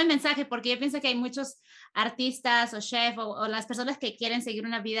 no, muy buen mensaje, porque yo pienso que hay muchos artistas o chefs o las personas que quieren seguir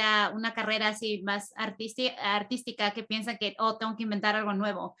una vida, una carrera así más artística, que piensan que, oh, tengo que inventar algo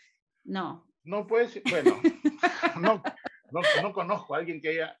nuevo. No. No puedes, bueno, no, no conozco a alguien que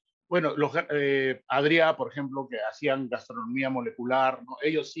haya, bueno, Adrià, por ejemplo, que hacían gastronomía molecular, ¿no?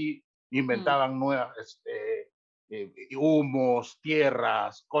 Ellos sí Mm, inventaban nuevas, humos,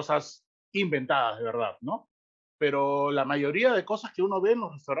 tierras, cosas inventadas de verdad, ¿no? Pero la mayoría de cosas que uno ve en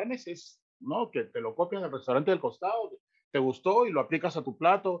los restaurantes es, ¿no? Que te lo copias del restaurante del costado, te gustó y lo aplicas a tu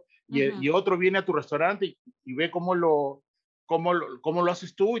plato, y ujú. otro viene a tu restaurante y ve cómo lo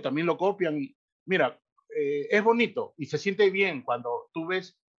haces tú y también lo copian. Y, mira, es bonito y se siente bien cuando tú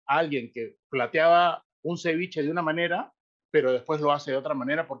ves a alguien que plateaba un ceviche de una manera, pero después lo hace de otra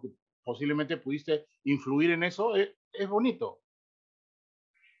manera porque posiblemente pudiste influir en eso. Es bonito.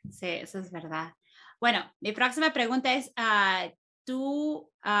 Sí, eso es verdad. Bueno, mi próxima pregunta es,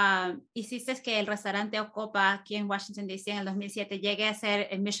 tú hiciste que el restaurante Ocopa aquí en Washington, D.C. en el 2007 llegue a ser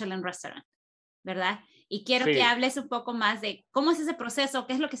el Michelin Restaurant, ¿verdad? Y quiero que Sí, hables un poco más de cómo es ese proceso,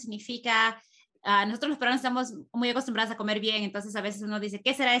 qué es lo que significa. Nosotros los peruanos estamos muy acostumbrados a comer bien, entonces a veces uno dice,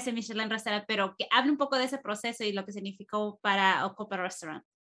 ¿qué será ese Michelin Restaurant? Pero que hable un poco de ese proceso y lo que significó para Ocopa Restaurant.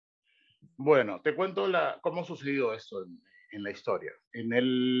 bueno, te cuento cómo sucedió esto en la historia.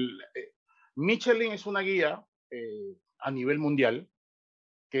 Michelin es una guía a nivel mundial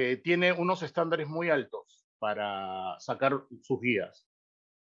que tiene unos estándares muy altos para sacar sus guías.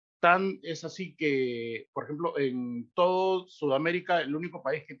 Tan es así que, por ejemplo, en todo Sudamérica, el único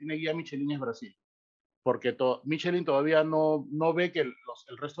país que tiene guía Michelin es Brasil, porque Michelin todavía no ve que el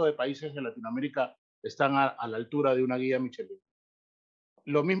resto de países de Latinoamérica están a la altura de una guía Michelin.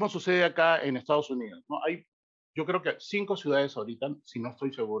 Lo mismo sucede acá en Estados Unidos, ¿no? Yo creo que 5 ciudades ahorita, si no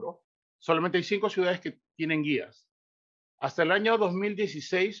estoy seguro, solamente hay 5 ciudades que tienen guías. Hasta el año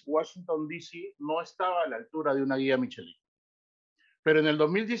 2016, Washington, D.C. no estaba a la altura de una guía Michelin. Pero en el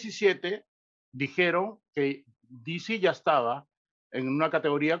 2017 dijeron que DC ya estaba en una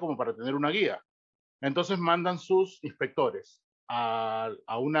categoría como para tener una guía. Entonces mandan sus inspectores a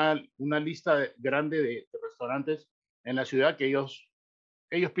una lista grande de restaurantes en la ciudad que ellos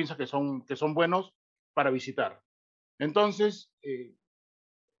piensan que son buenos para visitar. Entonces,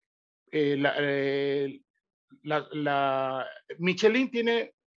 la Michelin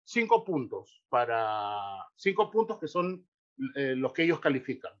tiene 5 puntos que son los que ellos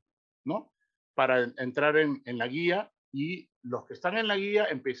califican, ¿no? Para entrar en la guía, y los que están en la guía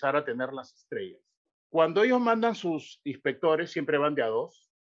empezar a tener las estrellas. Cuando ellos mandan sus inspectores, siempre van de a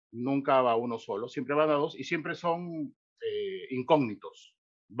 2, nunca va uno solo, siempre van a 2 y siempre son incógnitos,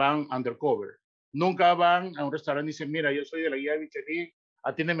 van undercover. Nunca van a un restaurante y dicen, mira, yo soy de la guía de Michelin,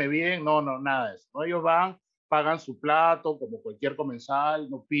 atiéndeme bien. No, nada de eso. ¿No? Ellos van, pagan su plato como cualquier comensal,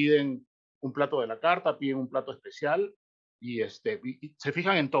 no piden un plato de la carta, piden un plato especial y se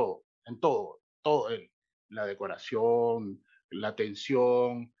fijan en todo, la decoración, la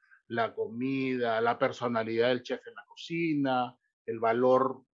atención, la comida, la personalidad del chef en la cocina, el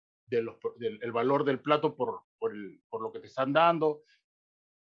valor, el valor del plato por lo que te están dando,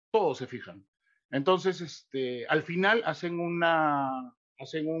 todos se fijan. Entonces, al final hacen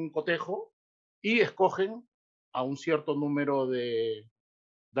un cotejo y escogen a un cierto número de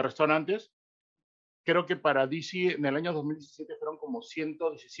restaurantes. Creo que para DC en el año 2017 fueron como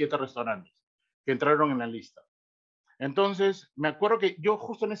 117 restaurantes que entraron en la lista. Entonces, me acuerdo que yo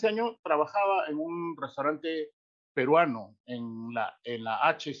justo en ese año trabajaba en un restaurante peruano en la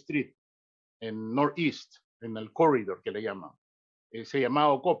H Street, en Northeast, en el corridor que le llaman. Se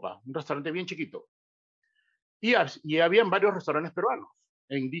llamaba Ocopa, un restaurante bien chiquito. Y habían varios restaurantes peruanos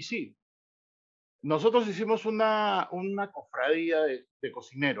en DC. Nosotros hicimos una cofradía de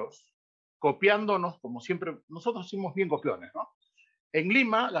cocineros, copiándonos, como siempre, nosotros somos bien copiones, ¿no? En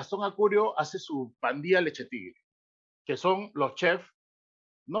Lima, Gastón Acurio hace su pandilla Leche Tigre, que son los chefs,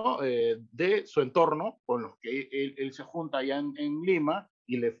 ¿no? De su entorno, con los que él se junta allá en Lima,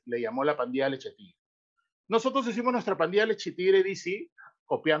 y le llamó la pandilla Leche Tigre. Nosotros hicimos nuestra pandilla Leche Tigre DC,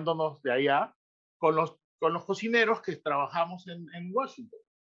 copiándonos de allá, con los cocineros que trabajamos en Washington.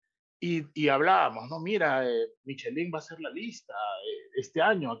 Y hablábamos, ¿no? Mira, Michelin va a hacer la lista este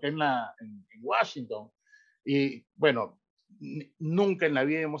año acá en Washington. Y bueno, nunca en la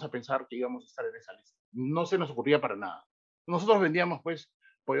vida íbamos a pensar que íbamos a estar en esa lista. No se nos ocurría para nada. Nosotros vendíamos pues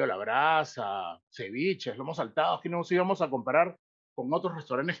pollo a la brasa, ceviches, lomos saltados, que nos íbamos a comparar con otros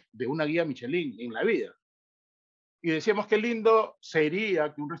restaurantes de una guía Michelin en la vida. Y decíamos qué lindo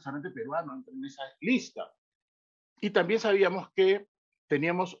sería que un restaurante peruano entre en esa lista. Y también sabíamos que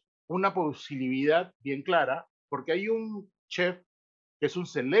teníamos una posibilidad bien clara, porque hay un chef que es un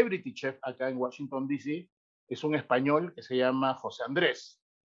celebrity chef acá en Washington, D.C., es un español que se llama José Andrés.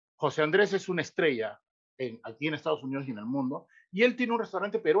 José Andrés es una estrella aquí en Estados Unidos y en el mundo, y él tiene un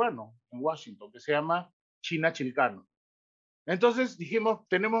restaurante peruano en Washington que se llama China Chilcano. Entonces dijimos,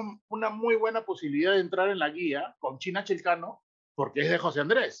 tenemos una muy buena posibilidad de entrar en la guía con China Chilcano, porque es de José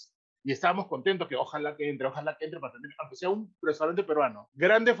Andrés. Y estábamos contentos que ojalá que entre para tener, aunque sea un restaurante peruano.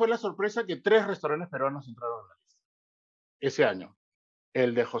 Grande fue la sorpresa que 3 restaurantes peruanos entraron en la lista ese año.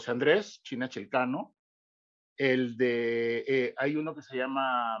 El de José Andrés, China Chilcano, hay uno que se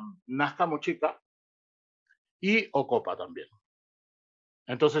llama Nazca Mochica y Ocopa también.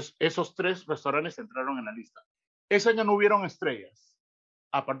 Entonces, esos 3 restaurantes entraron en la lista. Ese año no hubieron estrellas.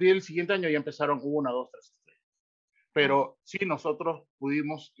 A partir del siguiente año ya empezaron 1, 2, 3 estrellas. Pero sí, nosotros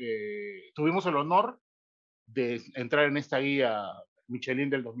tuvimos el honor de entrar en esta guía Michelin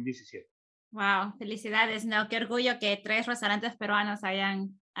del 2017. Wow, felicidades, ¿no? Qué orgullo que 3 restaurantes peruanos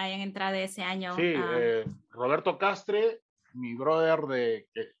hayan entrado ese año. Sí, Roberto Castre, mi brother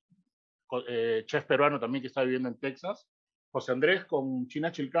chef peruano también que está viviendo en Texas, José Andrés con China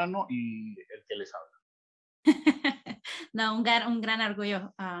Chilcano y el que les habla. No, un gran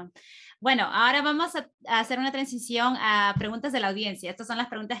orgullo. Bueno, ahora vamos a hacer una transición a preguntas de la audiencia. Estas son las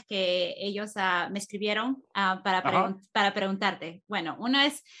preguntas que ellos me escribieron para preguntarte. Bueno, uno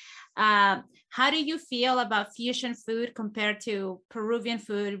es, how do you feel about fusion food compared to Peruvian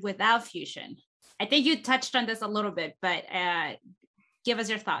food without fusion? I think you touched on this a little bit, but give us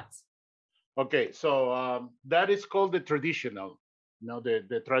your thoughts. Okay, so that is called the traditional,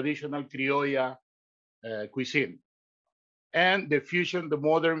 the traditional criolla cuisine, and the fusion, the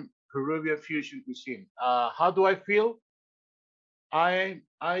modern Peruvian fusion cuisine. How do I feel? I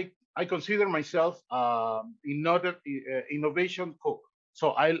consider myself innovation cook.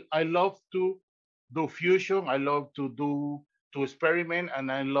 So I love to do fusion. I love to experiment,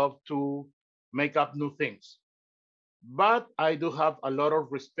 and I love to make up new things. But I do have a lot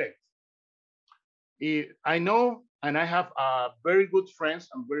of respect. I know, and I have very good friends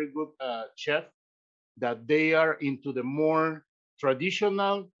and very good chef that they are into the more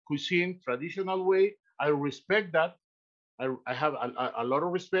traditional cuisine, traditional way. I respect that. I have a lot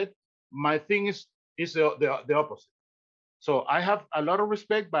of respect. My thing is the opposite. So I have a lot of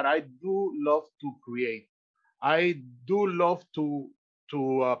respect, but I do love to create. I do love to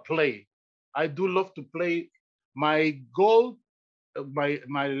play. I do love to play. My goal, my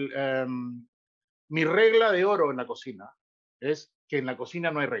mi regla de oro en la cocina es que en la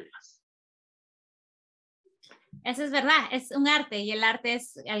cocina no hay reglas. Eso es verdad, es un arte y el arte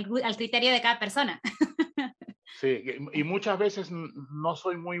es al criterio de cada persona. Sí, y muchas veces no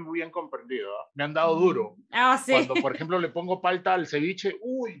soy muy bien comprendido, ¿eh? Me han dado duro. Oh, sí. Cuando, por ejemplo, le pongo palta al ceviche,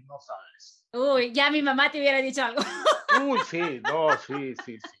 uy, no sabes. Uy, ya mi mamá te hubiera dicho algo. Uy, sí, no, sí.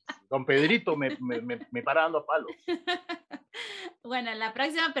 Don Pedrito me para dando palos. Bueno, la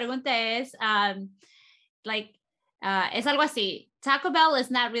próxima pregunta es, es algo así. Taco Bell is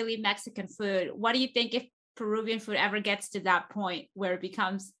not really Mexican food. What do you think if Peruvian food ever gets to that point where it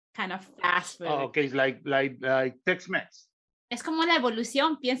becomes kind of fast food? Oh, okay, it's like Tex-Mex. Es como la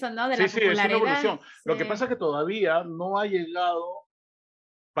evolución, pienso, ¿no? De sí, la popularidad. Sí, es una evolución. Sí. Lo que pasa es que todavía no ha llegado,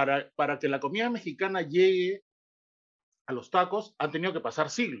 para que la comida mexicana llegue a los tacos, han tenido que pasar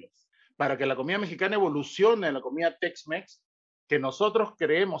siglos. Para que la comida mexicana evolucione en la comida Tex-Mex, que nosotros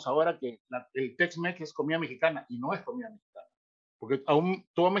creemos ahora que el Tex-Mex es comida mexicana y no es comida mexicana. Porque a un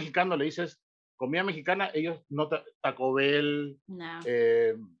todo mexicano le dices comida mexicana, ellos no Taco Bell, no.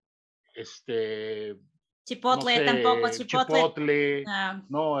 Chipotle, no sé, tampoco, Chipotle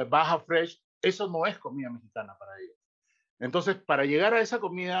no, Baja Fresh, eso no es comida mexicana para ellos. Entonces, para llegar a esa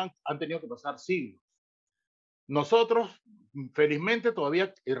comida han tenido que pasar siglos. Nosotros, felizmente,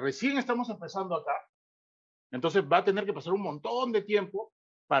 todavía recién estamos empezando acá, entonces va a tener que pasar un montón de tiempo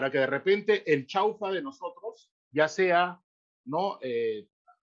para que de repente el chaufa de nosotros ya sea, ¿no?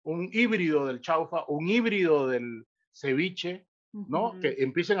 Un híbrido del chaufa, un híbrido del ceviche, ¿no? Que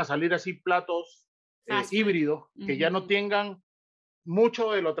empiecen a salir así platos híbridos, que ya no tengan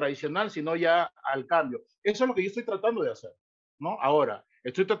mucho de lo tradicional, sino ya al cambio. Eso es lo que yo estoy tratando de hacer, ¿no? Ahora,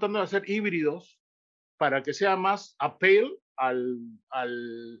 estoy tratando de hacer híbridos para que sea más appeal al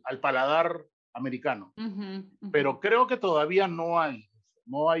paladar americano. Pero creo que todavía no hay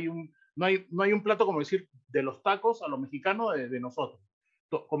un plato, como decir, de los tacos a lo mexicano de nosotros.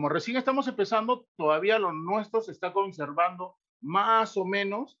 Como recién estamos empezando, todavía lo nuestro se está conservando más o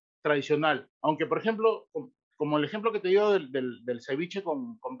menos tradicional. Aunque, por ejemplo, como el ejemplo que te digo del ceviche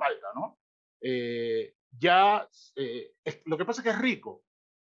con palta, ¿no? Lo que pasa es que es rico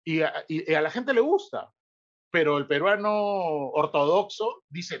y a la gente le gusta, pero el peruano ortodoxo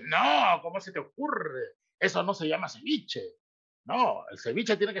dice, no, ¿cómo se te ocurre? Eso no se llama ceviche. No, el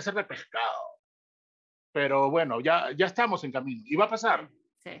ceviche tiene que ser de pescado. Pero bueno, ya estamos en camino y va a pasar.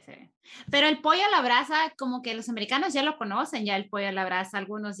 Sí. Pero el pollo a la brasa, como que los americanos ya lo conocen, ya el pollo a la brasa,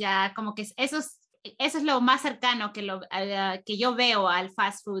 algunos ya, como que eso es lo más cercano que yo veo al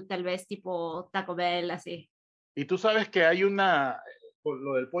fast food, tal vez tipo Taco Bell, así. Y tú sabes que hay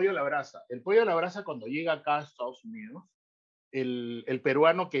lo del pollo a la brasa. El pollo a la brasa cuando llega acá a Estados Unidos, el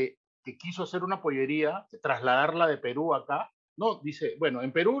peruano que quiso hacer una pollería, trasladarla de Perú acá, no, dice, bueno,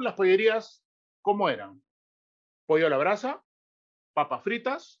 en Perú las pollerías, ¿cómo eran? Pollo a la brasa, papas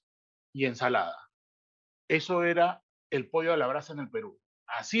fritas y ensalada. Eso era el pollo a la brasa en el Perú.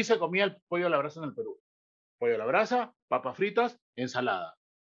 Así se comía el pollo a la brasa en el Perú. Pollo a la brasa, papas fritas, ensalada.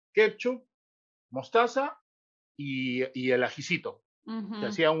 Ketchup, mostaza y el ajicito. Se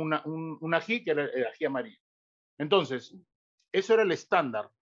hacía un ají que era el ají amarillo. Entonces, eso era el estándar.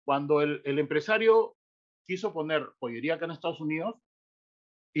 Cuando el empresario quiso poner pollería acá en Estados Unidos,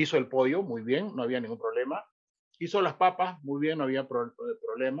 hizo el pollo, muy bien, no había ningún problema. Hizo las papas, muy bien, no había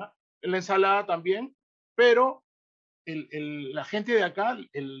problema. La ensalada también, pero la gente de acá,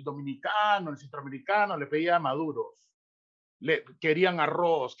 el dominicano, el centroamericano, le pedía maduros. Querían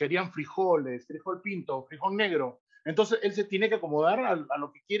arroz, querían frijoles, frijol pinto, frijol negro. Entonces, él se tiene que acomodar a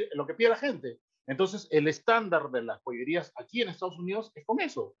lo que quiere, lo que pide la gente. Entonces, el estándar de las pollerías aquí en Estados Unidos es con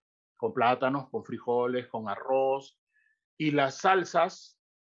eso, con plátanos, con frijoles, con arroz. Y las salsas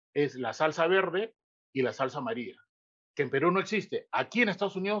es la salsa verde y la salsa amarilla, que en Perú no existe. Aquí en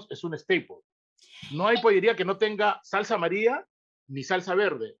Estados Unidos es un staple. No hay pollería que no tenga salsa amarilla ni salsa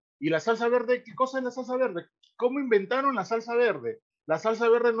verde. Y la salsa verde, ¿qué cosa es la salsa verde? ¿Cómo inventaron la salsa verde? La salsa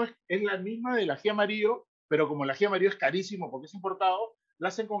verde no es la misma del ají amarillo, pero como el ají amarillo es carísimo porque es importado, la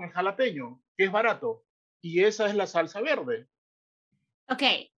hacen con el jalapeño, que es barato, y esa es la salsa verde. Ok,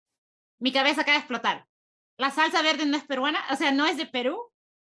 mi cabeza acaba de explotar. ¿La salsa verde no es peruana? O sea, ¿no es de Perú?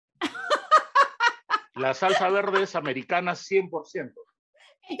 La salsa verde es americana 100%.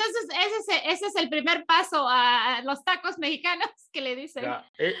 Entonces, ese es el primer paso a los tacos mexicanos que le dicen. Ya,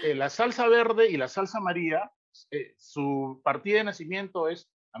 la salsa verde y la salsa María, su partida de nacimiento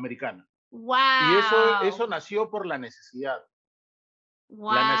es americana. ¡Wow! Y eso nació por la necesidad.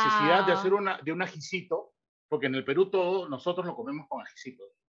 ¡Wow! La necesidad de hacer de un ajicito, porque en el Perú todo nosotros lo comemos con ajicito.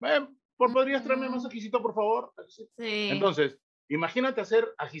 ¿Podrías traerme más ajicito, por favor? Sí. Entonces, imagínate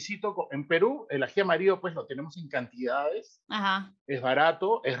hacer ajicito. En Perú, el ají amarillo, pues lo tenemos en cantidades. Ajá. Es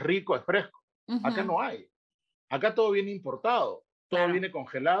barato, es rico, es fresco. Acá no hay. Acá todo viene importado, todo viene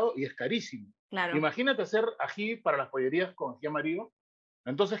congelado y es carísimo. Claro. Imagínate hacer ají para las pollerías con ají amarillo.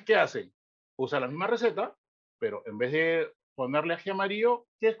 Entonces, ¿qué hacen? Usa la misma receta, pero en vez de ponerle ají amarillo,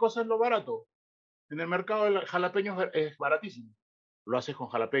 ¿qué cosa es lo barato? En el mercado el jalapeño es baratísimo. Lo haces con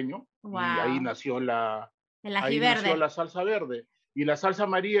jalapeño y ahí nació el ají verde. nació la salsa verde. Y la salsa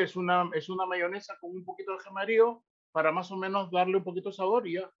María es una mayonesa con un poquito de ají amarillo para más o menos darle un poquito de sabor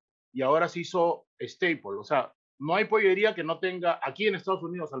y ya. Y ahora se hizo staple. O sea, no hay pollería que no tenga, aquí en Estados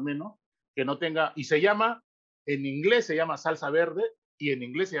Unidos al menos, que no tenga, y se llama, en inglés se llama salsa verde y en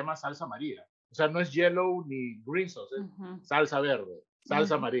inglés se llama salsa María. O sea, no es yellow ni green sauce, es salsa verde,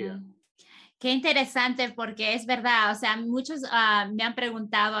 salsa María. Qué interesante, porque es verdad, o sea, muchos me han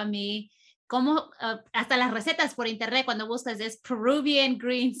preguntado a mí cómo, hasta las recetas por internet cuando buscas es Peruvian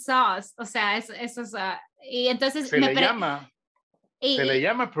green sauce, o sea, eso es, y entonces se le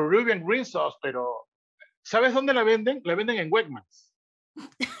llama Peruvian green sauce, pero ¿sabes dónde la venden? La venden en Wegmans,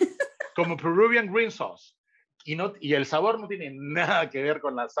 como Peruvian green sauce, y el sabor no tiene nada que ver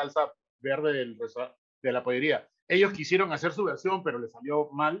con la salsa verde de la pollería. Ellos quisieron hacer su versión, pero les salió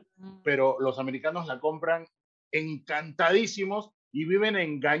mal, pero los americanos la compran encantadísimos y viven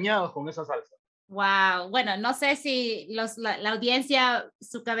engañados con esa salsa. Wow, bueno, no sé si la audiencia,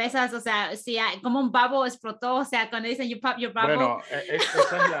 su cabeza, o sea, si como un babo explotó, o sea, cuando dicen you pop your bubble. Bueno,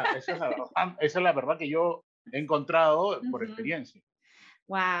 esa es la verdad que yo he encontrado por experiencia.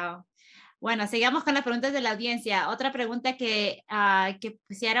 Wow. Bueno, sigamos con las preguntas de la audiencia. Otra pregunta que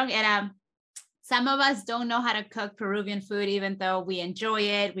pusieron era, some of us don't know how to cook Peruvian food, even though we enjoy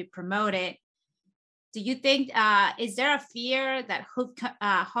it, we promote it. Do you think, is there a fear that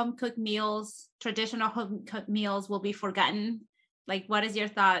home-cooked meals, traditional home-cooked meals will be forgotten? Like, what is your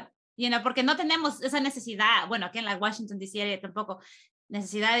thought? You know, porque no tenemos esa necesidad, bueno, aquí en la Washington DC tampoco,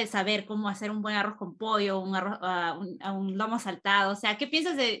 necesidad de saber cómo hacer un buen arroz con pollo, un lomo saltado. O sea, ¿qué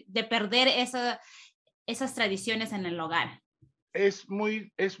piensas de perder esas tradiciones en el hogar? Es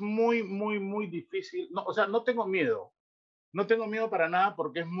muy difícil. No, o sea, no tengo miedo. No tengo miedo para nada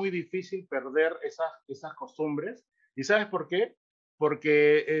porque es muy difícil perder esas costumbres. ¿Y sabes por qué?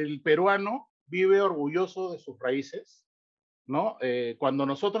 Porque el peruano vive orgulloso de sus raíces, ¿no? Cuando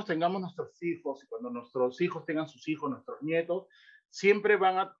nosotros tengamos nuestros hijos y cuando nuestros hijos tengan sus hijos, nuestros nietos, siempre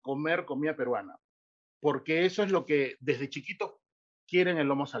van a comer comida peruana, porque eso es lo que desde chiquitos quieren: el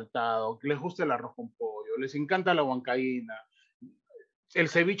lomo saltado, les gusta el arroz con pollo, les encanta la huancaína, el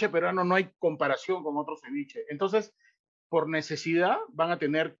ceviche peruano no hay comparación con otro ceviche. Entonces, por necesidad van a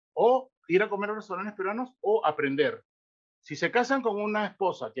tener o ir a comer a restaurantes peruanos o aprender. Si se casan con una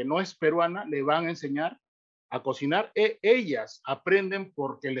esposa que no es peruana, le van a enseñar a cocinar. Ellas aprenden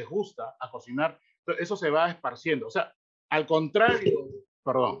porque les gusta a cocinar. Eso se va esparciendo. O sea, al contrario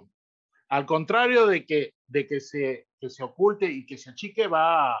de que se oculte y que se achique,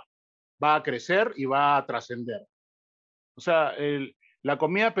 va a crecer y va a trascender. O sea, la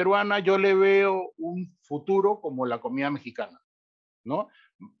comida peruana yo le veo un futuro como la comida mexicana, ¿no?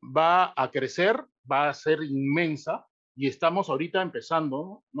 Va a crecer, va a ser inmensa y estamos ahorita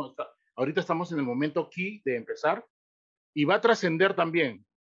empezando, ¿no? Ahorita estamos en el momento key de empezar y va a trascender también.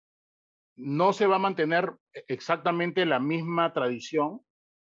 No se va a mantener exactamente la misma tradición,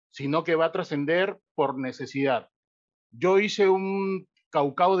 sino que va a trascender por necesidad. Yo hice un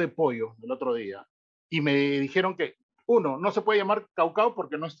caucao de pollo el otro día y me dijeron que, uno, no se puede llamar caucao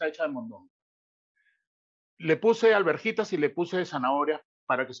porque no está hecha de mondongo. Le puse alverjitas y le puse zanahoria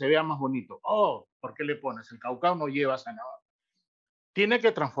para que se vea más bonito. Oh, ¿por qué le pones? El caucao no lleva zanahoria. Tiene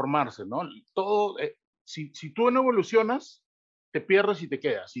que transformarse, ¿no? Todo, si tú no evolucionas, te pierdes y te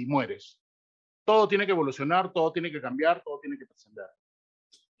quedas y mueres. Todo tiene que evolucionar, todo tiene que cambiar, todo tiene que trascender.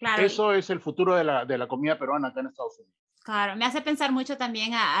 Claro. Eso es el futuro de la comida peruana acá en Estados Unidos. Claro, me hace pensar mucho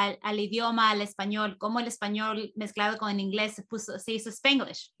también al idioma, al español, cómo el español mezclado con el inglés se hizo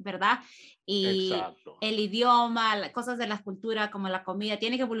Spanglish, ¿verdad? Y Exacto. el idioma, cosas de la cultura, como la comida,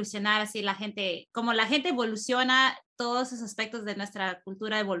 tiene que evolucionar así la gente, como la gente evoluciona, todos esos aspectos de nuestra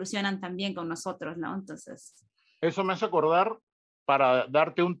cultura evolucionan también con nosotros, ¿no? Entonces, Eso me hace acordar para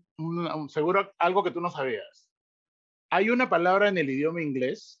darte seguro algo que tú no sabías. Hay una palabra en el idioma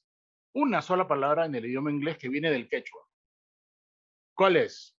inglés, una sola palabra en el idioma inglés que viene del quechua. ¿Cuál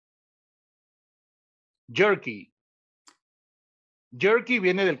es? Jerky. Jerky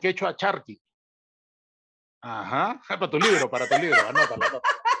viene del quechua charqui. Ajá, para tu libro, anótalo, anótalo.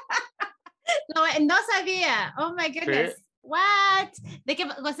 no, no sabía, oh my Sí, goodness, what? ¿De qué,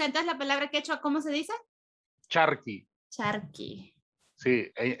 o sea, entonces la palabra quechua, ¿cómo se dice? charqui. Charqui.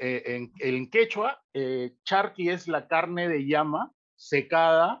 Sí, en quechua, charqui es la carne de llama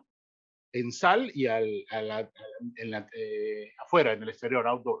secada en sal y afuera, en el exterior,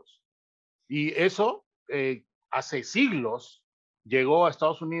 outdoors. Y eso hace siglos llegó a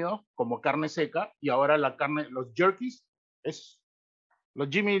Estados Unidos como carne seca y ahora la carne, los jerkies, es los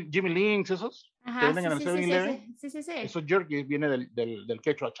Jimmy Links, esos que Ajá, venden sí, en el sí, sí, sí, 7-Eleven, sí, sí, sí, sí. esos jerkies viene del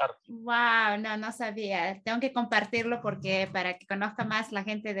quechua charqui. Wow, no, no sabía. Tengo que compartirlo porque para que conozca más la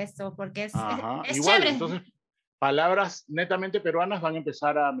gente de esto, porque Ajá, es igual, chévere. entonces palabras netamente peruanas van a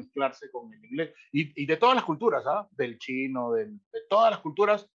empezar a mezclarse con el inglés. Y de todas las culturas, ¿ah? Del chino, de todas las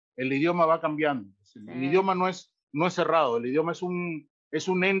culturas, el idioma va cambiando. El Sí, idioma no es cerrado, el idioma es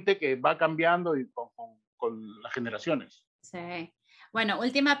un ente que va cambiando y con las generaciones. sí. Bueno,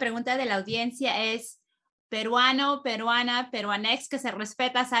 última pregunta de la audiencia es, peruano, peruana, peruanex que se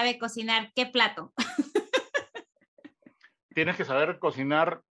respeta, sabe cocinar, ¿qué plato? Tienes que saber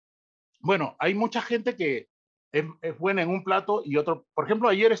cocinar. Bueno, hay mucha gente que es buena en un plato y otro. Por ejemplo,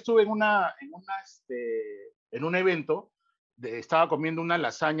 ayer estuve en un evento, estaba comiendo una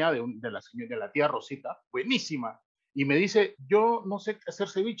lasaña de la tía Rosita, buenísima, y me dice, yo no sé hacer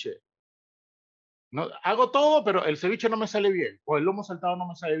ceviche. No, hago todo, pero el ceviche no me sale bien, o el lomo saltado no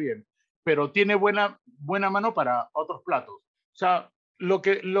me sale bien, pero tiene buena mano para otros platos. O sea, lo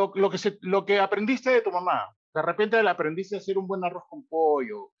que aprendiste de tu mamá, de repente le aprendiste a hacer un buen arroz con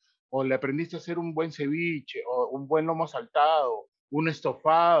pollo, o le aprendiste a hacer un buen ceviche, o un buen lomo saltado, un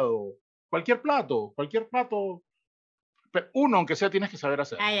estofado, cualquier plato, uno aunque sea tienes que saber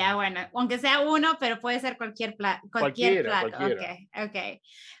hacer. Ah, ya, bueno, aunque sea uno, pero puede ser cualquier plato. Ok, Cualquiera. ok.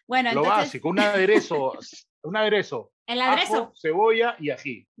 Bueno, Lo entonces, básico, un aderezo, el ajo, aderezo. cebolla y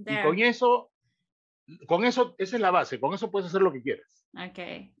ají. Y There. con eso, esa es la base, con eso puedes hacer lo que quieras. Ok,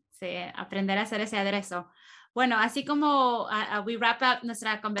 sí, aprender a hacer ese aderezo. Bueno, así como we wrap up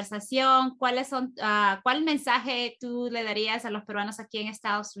nuestra conversación, ¿cuál mensaje tú le darías a los peruanos aquí en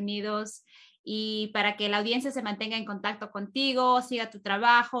Estados Unidos y para que la audiencia se mantenga en contacto contigo, siga tu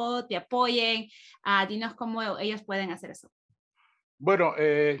trabajo, te apoyen? Dinos cómo ellos pueden hacer eso. Bueno,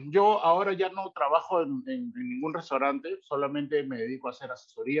 yo ahora ya no trabajo en ningún restaurante, solamente me dedico a hacer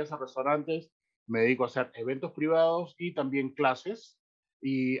asesorías a restaurantes, me dedico a hacer eventos privados y también clases.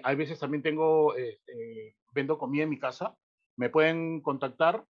 Y hay veces también vendo comida en mi casa. Me pueden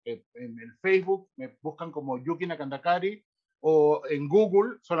contactar en el Facebook, me buscan como Yuki Nakandakari o en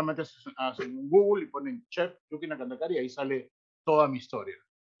Google, solamente hacen Google y ponen Chef Yuki Nakandakari y ahí sale toda mi historia.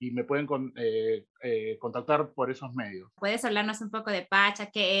 Y me pueden contactar por esos medios. ¿Puedes hablarnos un poco de Pacha?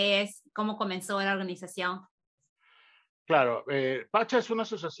 ¿Qué es? ¿Cómo comenzó la organización? Claro, Pacha es una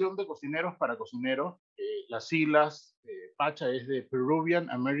asociación de cocineros para cocineros. Las siglas, Pacha es de Peruvian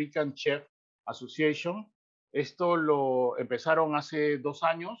American Chef Association. Esto lo empezaron hace 2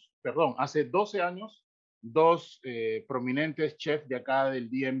 años, perdón, hace 12 años, dos prominentes chefs de acá del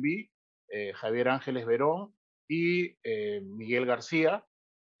DMV, Javier Ángeles Verón y Miguel García.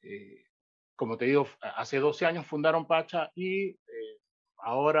 Eh, Como te digo, hace 12 años fundaron Pacha y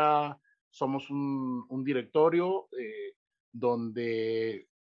ahora somos un directorio donde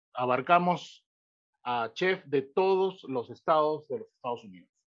abarcamos a chefs de todos los estados de los Estados Unidos,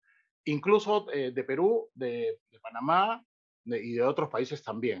 incluso de Perú, de Panamá y de otros países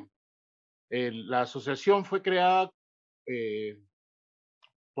también. La asociación fue creada eh,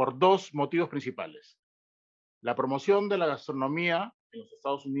 por dos motivos principales: la promoción de la gastronomía en los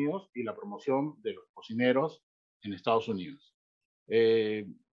Estados Unidos y la promoción de los cocineros en Estados Unidos. Y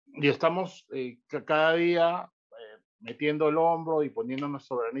estamos cada día metiendo el hombro y poniendo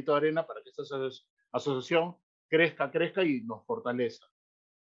nuestro granito de arena para que esta asociación crezca y nos fortalezca.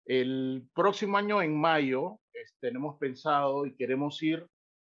 El próximo año, en mayo, tenemos pensado y queremos ir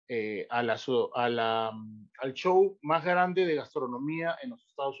al show más grande de gastronomía en los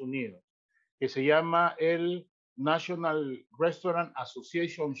Estados Unidos, que se llama el National Restaurant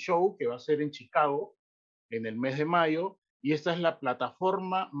Association Show, que va a ser en Chicago en el mes de mayo, y esta es la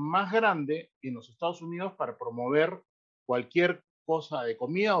plataforma más grande en los Estados Unidos para promover cualquier cosa de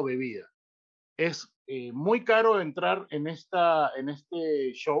comida o bebida. Es muy caro entrar en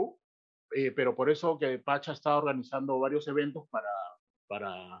este show, pero por eso que Pacha está organizando varios eventos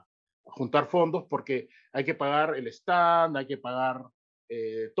para juntar fondos, porque hay que pagar el stand, hay que pagar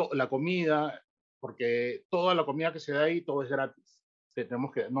la comida, porque toda la comida que se da ahí, todo es gratis.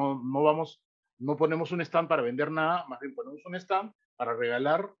 Tenemos que, no ponemos un stand para vender nada, más bien ponemos un stand para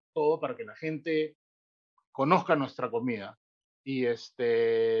regalar todo, para que la gente conozca nuestra comida. Y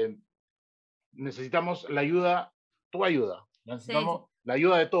necesitamos tu ayuda, necesitamos la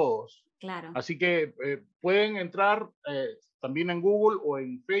ayuda de todos. Claro. Así que pueden entrar también en Google o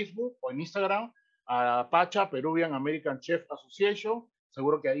en Facebook o en Instagram a Pacha Peruvian American Chef Association.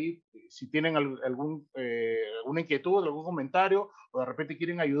 Seguro que ahí, si tienen alguna inquietud, algún comentario o de repente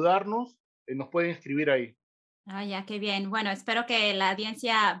quieren ayudarnos, nos pueden escribir ahí. Ah, ya, qué bien. Bueno, espero que la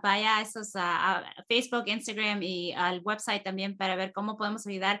audiencia vaya a esos a Facebook, Instagram y al website también para ver cómo podemos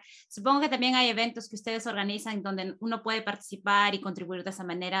ayudar. Supongo que también hay eventos que ustedes organizan donde uno puede participar y contribuir de esa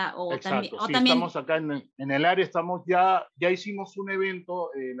manera. Exacto, también, estamos acá en el área, ya hicimos un evento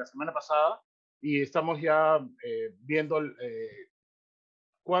la semana pasada y estamos ya viendo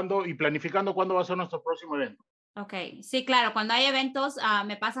cuándo y planificando cuándo va a ser nuestro próximo evento. Ok, sí, claro, cuando hay eventos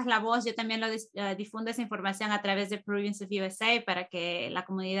me pasas la voz, yo también difundo esa información a través de Peruvians of USA para que la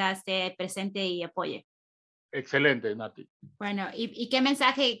comunidad esté presente y apoye. Excelente, Nati. Bueno, ¿y qué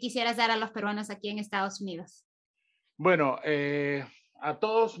mensaje quisieras dar a los peruanos aquí en Estados Unidos? Bueno, a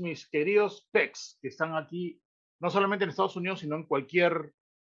todos mis queridos PECs que están aquí, no solamente en Estados Unidos, sino en cualquier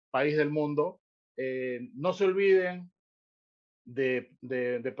país del mundo, no se olviden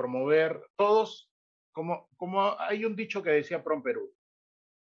de promover todos. Como hay un dicho que decía Prom Perú.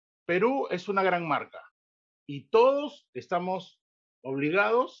 Perú es una gran marca y todos estamos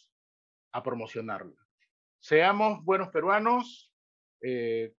obligados a promocionarla. Seamos buenos peruanos,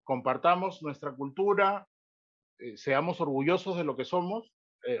 compartamos nuestra cultura, seamos orgullosos de lo que somos,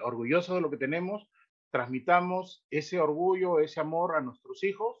 orgullosos de lo que tenemos, transmitamos ese orgullo, ese amor a nuestros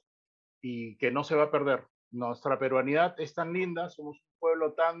hijos y que no se va a perder. Nuestra peruanidad es tan linda, somos un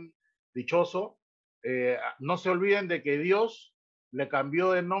pueblo tan dichoso. No se olviden de que Dios le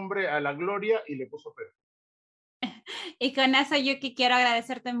cambió de nombre a la gloria y le puso Perú. Y con eso, Yuki, quiero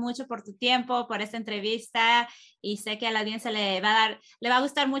agradecerte mucho por tu tiempo, por esta entrevista, y sé que a la audiencia le va a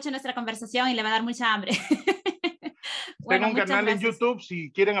gustar mucho nuestra conversación y le va a dar mucha hambre. Bueno, tengo un canal en YouTube,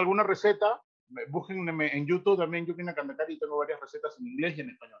 si quieren alguna receta, búsquenme en YouTube también, Yuki Nakandakari, y tengo varias recetas en inglés y en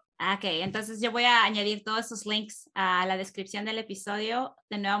español. Ok, entonces yo voy a añadir todos esos links a la descripción del episodio.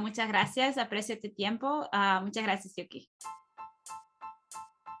 De nuevo, muchas gracias, aprecio tu tiempo. Muchas gracias, Yuki.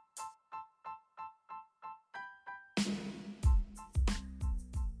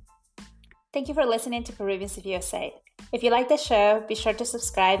 Thank you for listening to Peruvians of USA. If you like the show, be sure to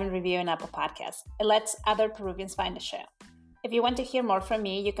subscribe and review on Apple Podcasts. It lets other Peruvians find the show. If you want to hear more from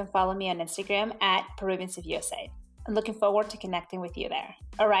me, you can follow me on Instagram at Peruvians of USA. I'm looking forward to connecting with you there.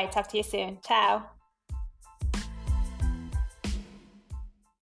 All right, talk to you soon. Ciao.